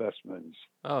type specimens.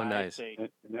 Oh, nice. And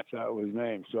that's how it was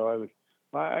named. So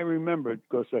I remembered,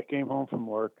 because I came home from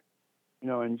work,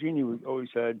 And Jeannie always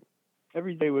had,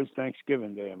 every day was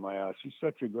Thanksgiving Day in my house. She's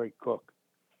such a great cook.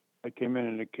 I came in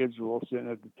and the kids were all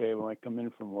sitting at the table. I come in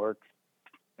from work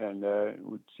and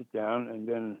would sit down, and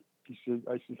then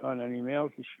I said, hon, any mail?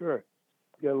 She said, sure.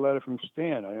 I got a letter from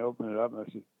Stan. I opened it up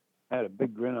and I had a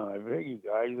big grin on it. Hey, you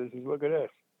guys, I said, look at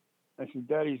this. I said,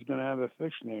 Daddy's going to have a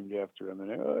fish named after him. And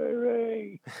they,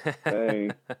 oh, hey.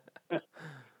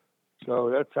 So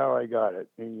that's how I got it.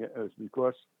 And it was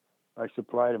because I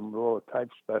supplied him with all the type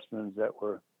specimens that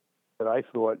I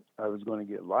thought I was going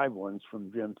to get live ones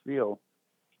from Jim Field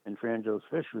and Franjo's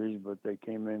Fisheries, but they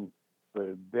came in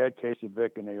with a bad case of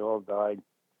Vic and they all died,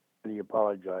 and he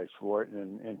apologized for it.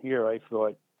 And here I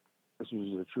thought this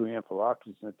was a true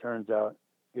Amphilochus, and it turns out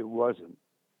it wasn't.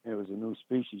 It was a new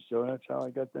species, so that's how I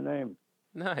got the name.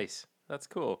 Nice. That's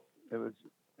cool. It was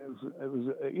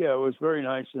very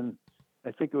nice, and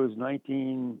I think it was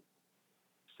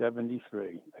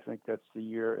 1973. I think that's the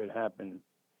year it happened.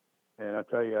 And I'll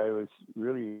tell you, I was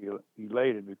really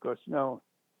elated because,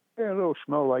 they're a little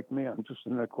schmo like me. I'm just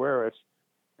an aquarist,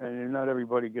 and not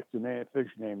everybody gets a fish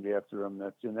named after them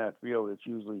that's in that field. It's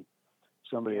usually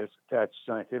somebody that's attached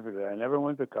scientifically. I never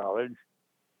went to college,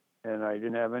 and I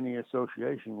didn't have any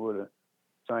association with a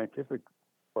scientific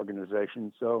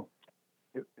organization. So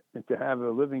to have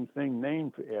a living thing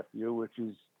named after you, which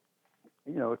is,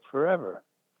 it's forever.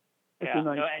 It's a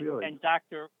nice feeling. And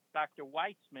Dr.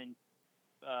 Weitzman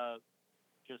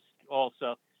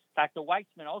Dr.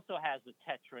 Weitzman also has a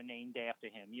tetra named after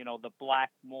him. The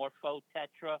black morpho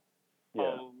tetra,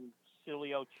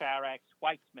 Ciliocharax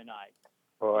weitzmani.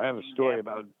 Well, I have a story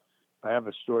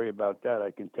about that.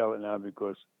 I can tell it now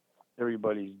because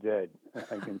everybody's dead.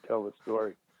 I can tell the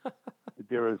story.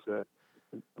 There was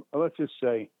let's just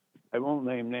say, I won't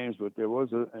name names, but there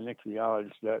was an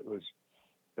ichthyologist that was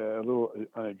a little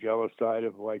on the jealous side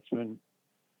of Weitzman,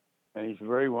 and he's a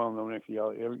very well-known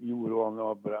ichthyologist. You would all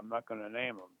know, but I'm not going to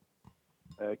name him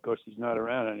because he's not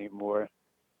around anymore.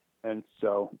 And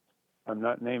so I'm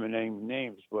not naming any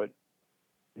names, but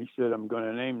he said, I'm going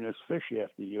to name this fish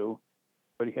after you.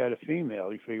 But he had a female.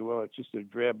 He figured, well, it's just a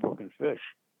drab-looking fish.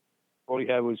 All he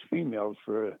had was females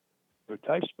for a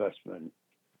type specimen.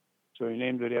 So he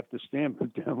named it after Stan.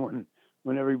 But then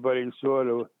when everybody saw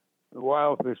the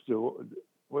wild fish,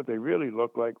 what they really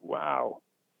looked like, wow.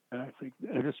 And I think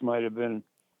this might have been...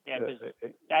 Yeah, because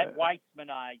that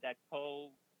weitzmani, that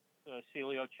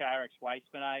Ciliocharax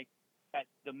weitzmani, that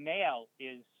the male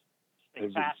is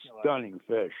spectacular. A stunning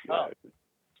fish. Yeah.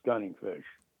 Stunning fish.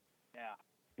 Yeah.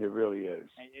 It really is.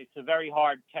 It's a very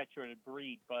hard tetra to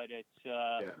breed, but it's...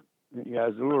 Yeah,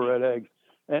 it's a little red egg.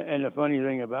 And the funny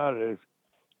thing about it is,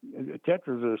 the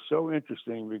tetras are so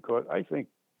interesting because I think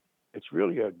it's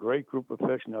really a great group of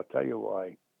fish, and I'll tell you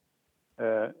why.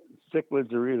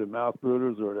 Cichlids are either mouth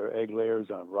brooders or they're egg layers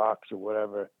on rocks or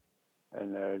whatever.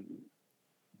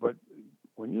 But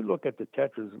when you look at the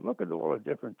tetras, look at all the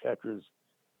different tetras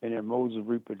and their modes of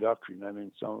reproduction. I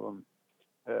mean, some of them,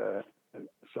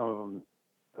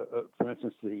 for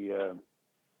instance,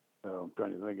 I'm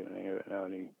trying to think of the name of it now.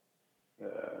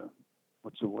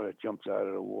 What's the one that jumps out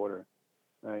of the water?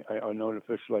 I know the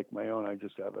fish like my own. I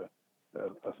just have a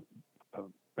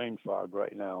brain fog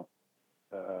right now.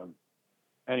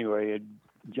 Anyway, it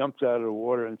jumps out of the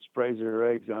water and sprays her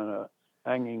eggs on a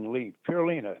hanging leaf.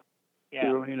 Purulina. Yeah.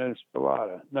 Purulina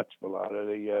spallata. Not spallata.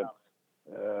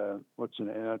 What's the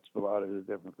name? Not spallata is a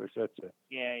different fish. That's a...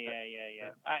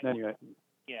 Anyway.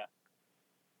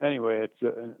 Anyway, it's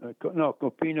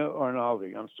Copina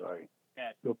arnaldi. I'm sorry.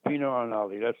 Yeah. Copina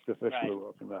arnaldi. That's the fish we're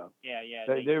talking about. Yeah.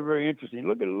 They're very interesting.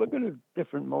 Look at the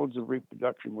different modes of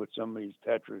reproduction with some of these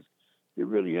tetras. They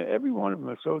really, every one of them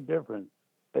are so different.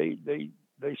 They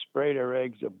spray their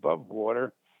eggs above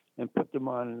water and put them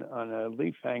on a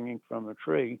leaf hanging from a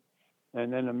tree,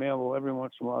 and then the male will every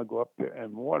once in a while go up there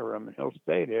and water them, and he'll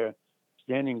stay there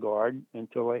standing guard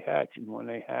until they hatch. And when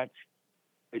they hatch,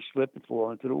 they slip and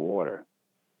fall into the water.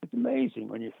 It's amazing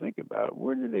when you think about it.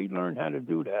 Where did they learn how to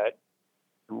do that,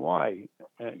 and why?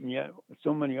 And yet,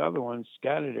 so many other ones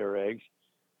scatter their eggs,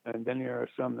 and then there are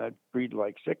some that breed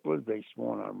like cichlids. They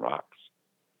spawn on rocks,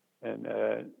 and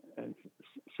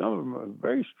some of them are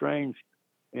very strange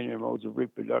in their modes of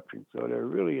reproduction. So they're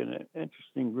really an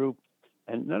interesting group.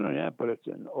 And not only that, but it's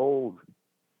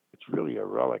really a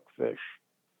relic fish.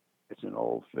 It's an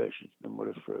old fish. It's been with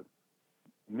us for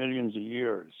millions of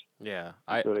years. Yeah.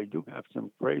 So they do have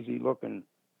some crazy ways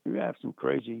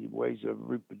of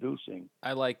reproducing.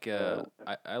 I like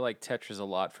tetras a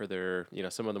lot for their,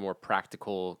 some of the more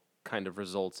practical kind of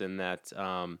results in that,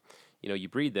 you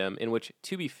breed them. In which,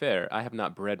 to be fair, I have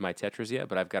not bred my tetras yet,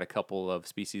 but I've got a couple of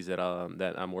species that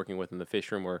I'm working with in the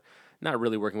fish room, or not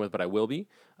really working with, but I will be.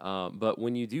 But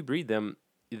when you do breed them,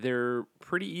 they're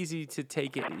pretty easy to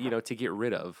take it, to get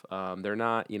rid of. They're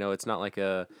not, it's not like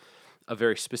a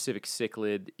very specific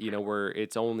cichlid, where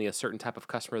it's only a certain type of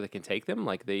customer that can take them.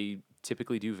 Like, they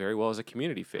typically do very well as a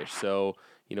community fish. So,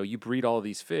 you breed all of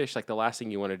these fish, like the last thing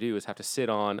you want to do is have to sit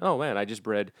on, oh man, I just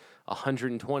bred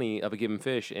 120 of a given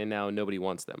fish and now nobody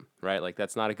wants them, right? Like,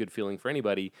 that's not a good feeling for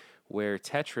anybody. Where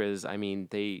tetras, I mean,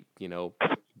 they,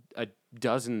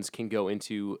 dozens can go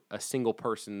into a single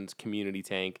person's community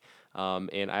tank.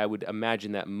 And I would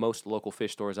imagine that most local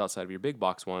fish stores outside of your big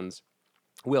box ones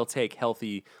will take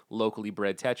healthy, locally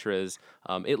bred tetras,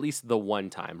 at least the one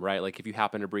time, right? Like, if you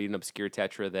happen to breed an obscure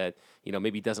tetra that,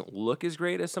 maybe doesn't look as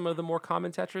great as some of the more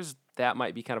common tetras, that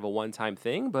might be kind of a one-time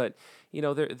thing. But,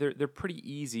 they're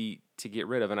pretty easy to get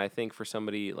rid of. And I think for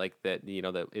somebody like that,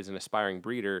 that is an aspiring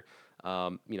breeder,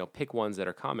 pick ones that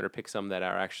are common, or pick some that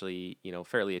are actually,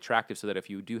 fairly attractive, so that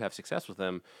if you do have success with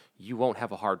them, you won't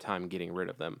have a hard time getting rid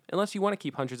of them. Unless you want to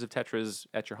keep hundreds of tetras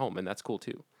at your home, and that's cool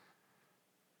too.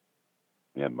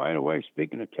 Yeah, by the way,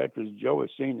 speaking of tetras, Joe has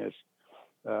seen this.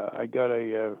 I got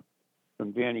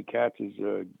from Danny Katz, is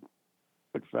a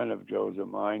good friend of Joe's of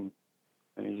mine,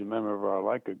 and he's a member of our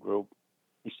Leica group.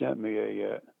 He sent me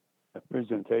a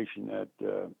presentation at,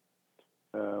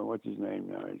 what's his name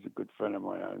now? He's a good friend of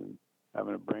mine. I'm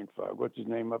having a brain fog. What's his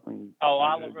name up in...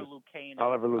 Oliver Lucanus.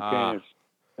 Oliver Lucanus.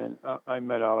 And I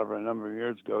met Oliver a number of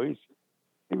years ago.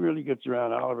 He really gets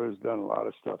around. Oliver has done a lot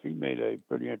of stuff. He made a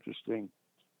pretty interesting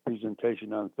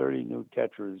presentation on 30 new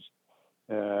tetras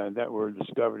that were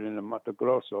discovered in the Mato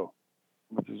Grosso,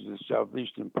 which is the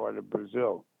southeastern part of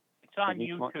Brazil. It's on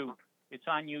YouTube. It's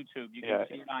on YouTube. You can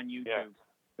see it on YouTube. Yeah.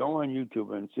 Go on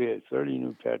YouTube and see it. 30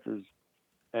 new tetras.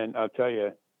 And I'll tell you,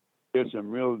 there's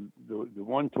some real, the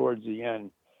one towards the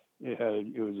end,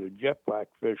 it was a jet black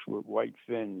fish with white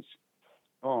fins.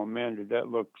 Oh man, did that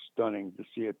look stunning to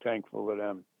see a tank full of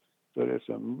them. So there's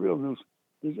some real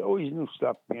there's always new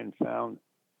stuff being found.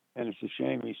 And it's a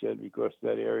shame, he said, because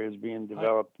that area is being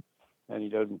developed, and he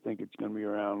doesn't think it's going to be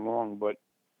around long. But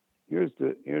here's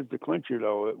the clincher,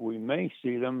 though. We may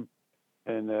see them,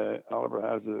 and Oliver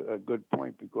has a good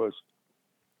point, because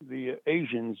the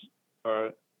Asians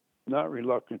are not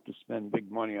reluctant to spend big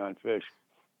money on fish.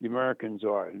 The Americans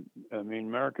are. I mean,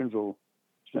 Americans will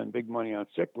spend big money on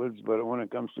cichlids, but when it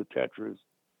comes to tetras,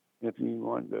 if you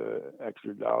want the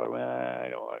extra dollar, I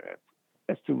don't want that.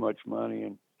 That's too much money.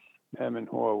 And hem and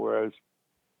haw, whereas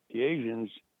the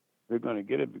Asians, they're going to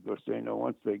get it because they know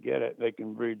once they get it, they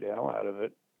can breed the hell out of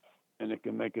it, and they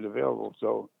can make it available.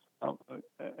 So,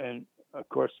 and of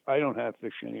course, I don't have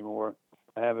fish anymore.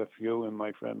 I have a few, and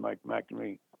my friend Mike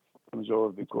McNamee comes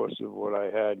over because of what I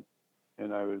had,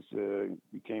 and I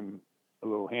became a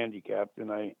little handicapped,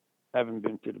 and I haven't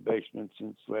been to the basement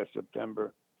since last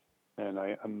September, and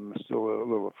I'm still a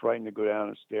little frightened to go down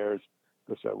the stairs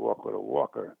because I walk with a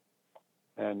walker.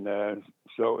 And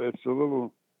so it's a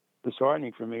little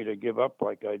disheartening for me to give up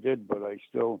like I did, but I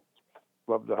still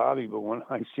love the hobby. But when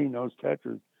I seen those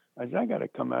tetras, I said, I got to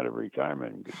come out of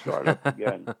retirement and get started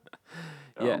again.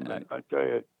 I tell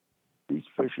you, these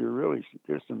fish are really,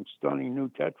 there's some stunning new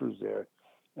tetras there.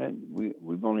 And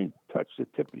we've only touched the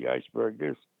tip of the iceberg.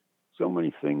 There's so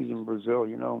many things in Brazil.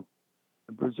 The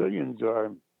Brazilians they're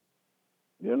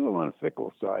a little on the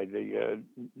fickle side.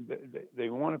 They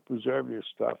want to preserve their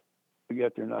stuff, but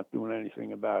yet they're not doing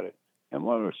anything about it. And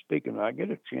while we're speaking, I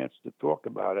get a chance to talk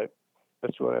about it.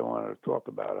 That's what I wanted to talk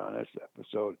about on this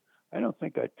episode. I don't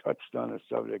think I touched on the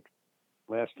subject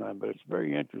last time, but it's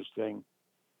very interesting.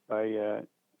 I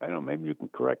don't know, maybe you can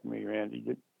correct me, Randy.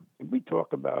 Did we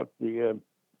talk about the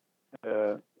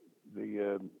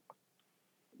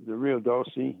Rio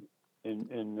Doce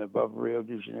in above Rio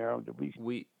de Janeiro? Did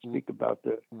we speak about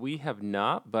that? We have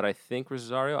not, but I think,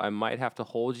 Rosario, I might have to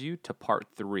hold you to part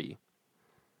 3.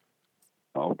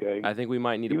 Okay. I think we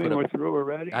might need to we're through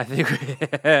already? I think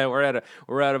we're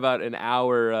at about an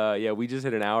hour. We just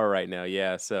hit an hour right now.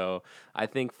 Yeah, so I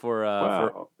think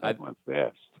wow, that went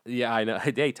fast. Yeah, I know.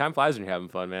 Hey, time flies when you're having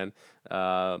fun, man.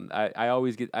 I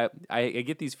always get I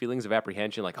get these feelings of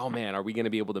apprehension, like, oh man, are we going to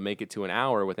be able to make it to an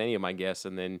hour with any of my guests?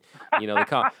 And then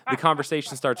the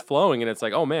conversation starts flowing, and it's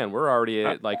like, oh man, we're already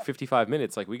at like 55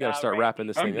 minutes. Like, we got to start wrapping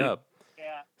this thing up.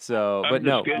 Yeah. So, but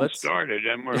no, let's started,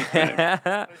 and we're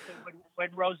finished. When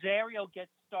Rosario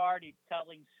gets started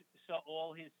telling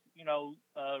all his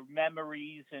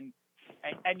memories and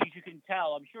as you can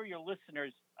tell, I'm sure your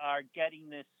listeners are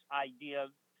getting this idea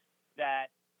that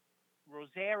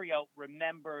Rosario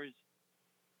remembers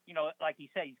like he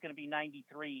said, he's going to be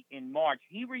 93 in March.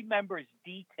 He remembers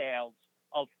details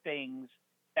of things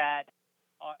that,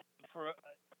 for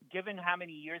given how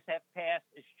many years have passed,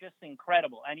 it's just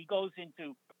incredible. And he goes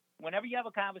into, whenever you have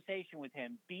a conversation with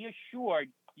him, be assured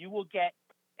you will get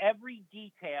every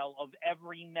detail of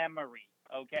every memory.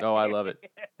 Okay. Oh, I love it.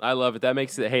 I love it. That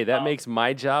makes it. Hey, that makes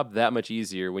my job that much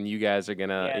easier when you guys are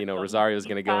gonna, So Rosario's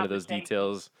gonna go into those conversations.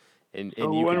 details, and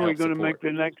So you when can are we help going to support. make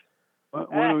the next?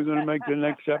 When are we going to make the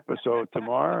next episode?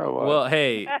 Tomorrow or what? Well,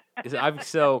 hey,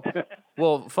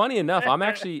 well, funny enough, I'm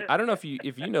actually, I don't know if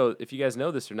you guys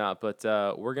know this or not, but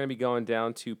we're gonna be going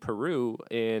down to Peru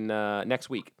in next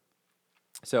week.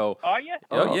 So, Are you?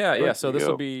 oh yeah, good So for this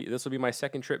will you. be my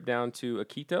second trip down to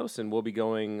Iquitos, and we'll be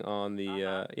going on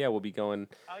the we'll be going.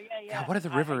 Oh yeah. God, what are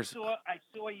the rivers? I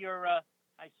saw your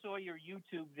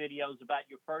YouTube videos about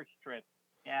your first trip.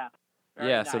 Yeah. Very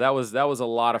Yeah, nice. so that was a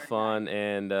lot of Very fun, nice.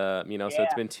 and so it's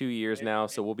Yeah. been 2 years now,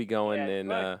 so we'll be going, and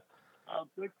good. Oh,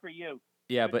 good for you.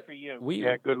 yeah, Good but for you.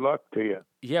 Yeah, good luck to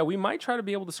you. we might try to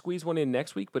be able to squeeze one in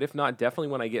next week, but if not, definitely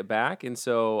when I get back. And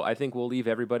so I think we'll leave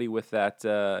everybody with that,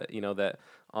 that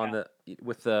on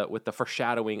with the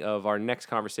foreshadowing of our next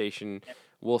conversation.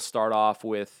 We'll start off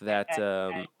with that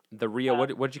the Rio. What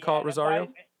did you call it, Rosario?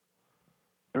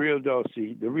 The Rio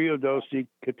Doce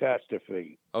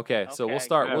catastrophe. Okay, so we'll Okay.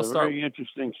 start. Yeah, We'll a start. very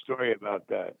interesting story about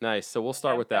that. Nice. So we'll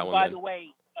start with that and one by then. the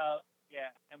way,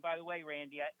 and by the way,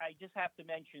 Randy, I just have to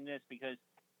mention this because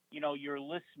your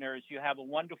listeners, you have a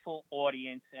wonderful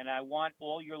audience, and I want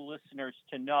all your listeners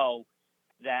to know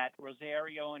that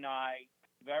Rosario and I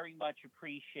very much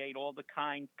appreciate all the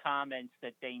kind comments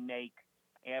that they make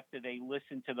after they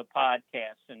listen to the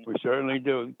podcast. And We certainly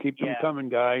do. Keep them coming,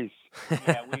 guys.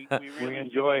 yeah, we really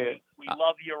enjoy it. We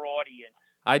love your audience.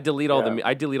 I delete all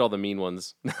the mean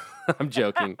ones. I'm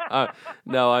joking.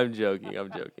 No, I'm joking.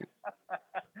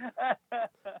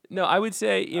 No, I would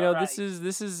say,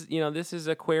 this is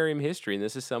aquarium history, and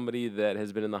this is somebody that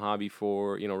has been in the hobby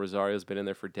for, Rosario's been in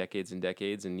there for decades and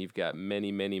decades, and you've got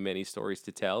many, many, many stories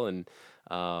to tell. And,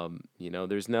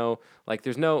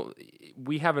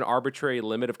 we have an arbitrary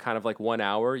limit of kind of like 1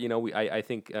 hour. I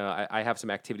think I have some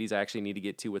activities I actually need to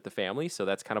get to with the family, so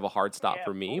that's kind of a hard stop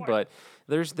for me. But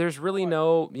there's really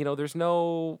there's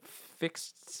no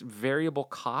fixed variable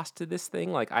cost to this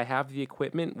thing. Like, I have the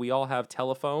equipment, we all have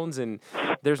telephones, and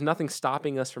there's nothing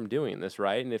stopping us from doing this,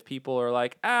 right? And if people are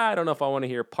like, I don't know if I want to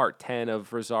hear part 10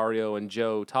 of Rosario and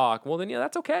Joe talk, well then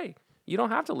that's okay. You don't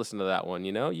have to listen to that one,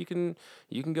 you can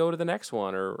go to the next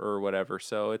one or whatever.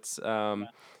 So it's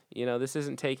this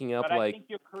isn't taking up but like I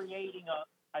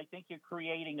think you're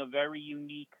creating a very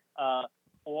unique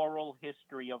oral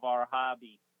history of our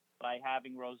hobby by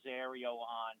having Rosario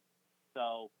on.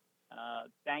 So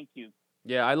thank you.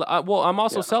 Yeah, I'm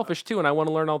also selfish too, and I want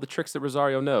to learn all the tricks that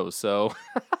Rosario knows. So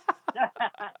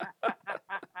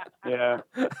yeah,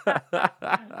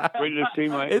 when you see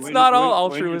my, it's not all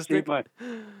altruistic.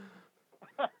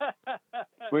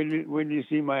 When you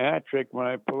see my hat trick when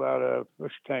I pull out a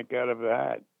fish tank out of a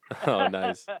hat. Oh,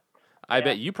 nice. I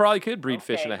bet you probably could breed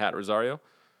fish in a hat, Rosario.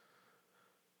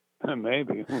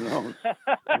 Maybe. Who knows?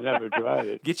 I never tried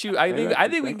it. Get you. I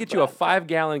think we can get you a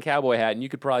 5-gallon cowboy hat, and you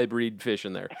could probably breed fish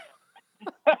in there.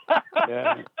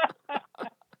 Yeah.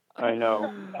 I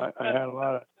know. I had a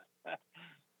lot of.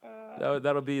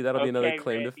 That'll be another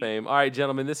claim to fame. All right,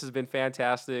 gentlemen, this has been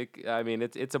fantastic. I mean,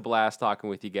 it's a blast talking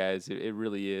with you guys. It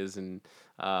really is, and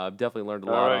definitely learned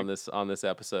a lot on this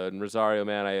episode. And Rosario,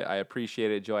 man, I appreciate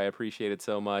it. Joe, I appreciate it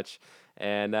so much.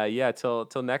 And till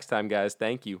next time, guys.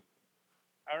 Thank you.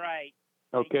 All right.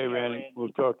 Okay, Randy. We'll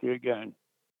talk to you again.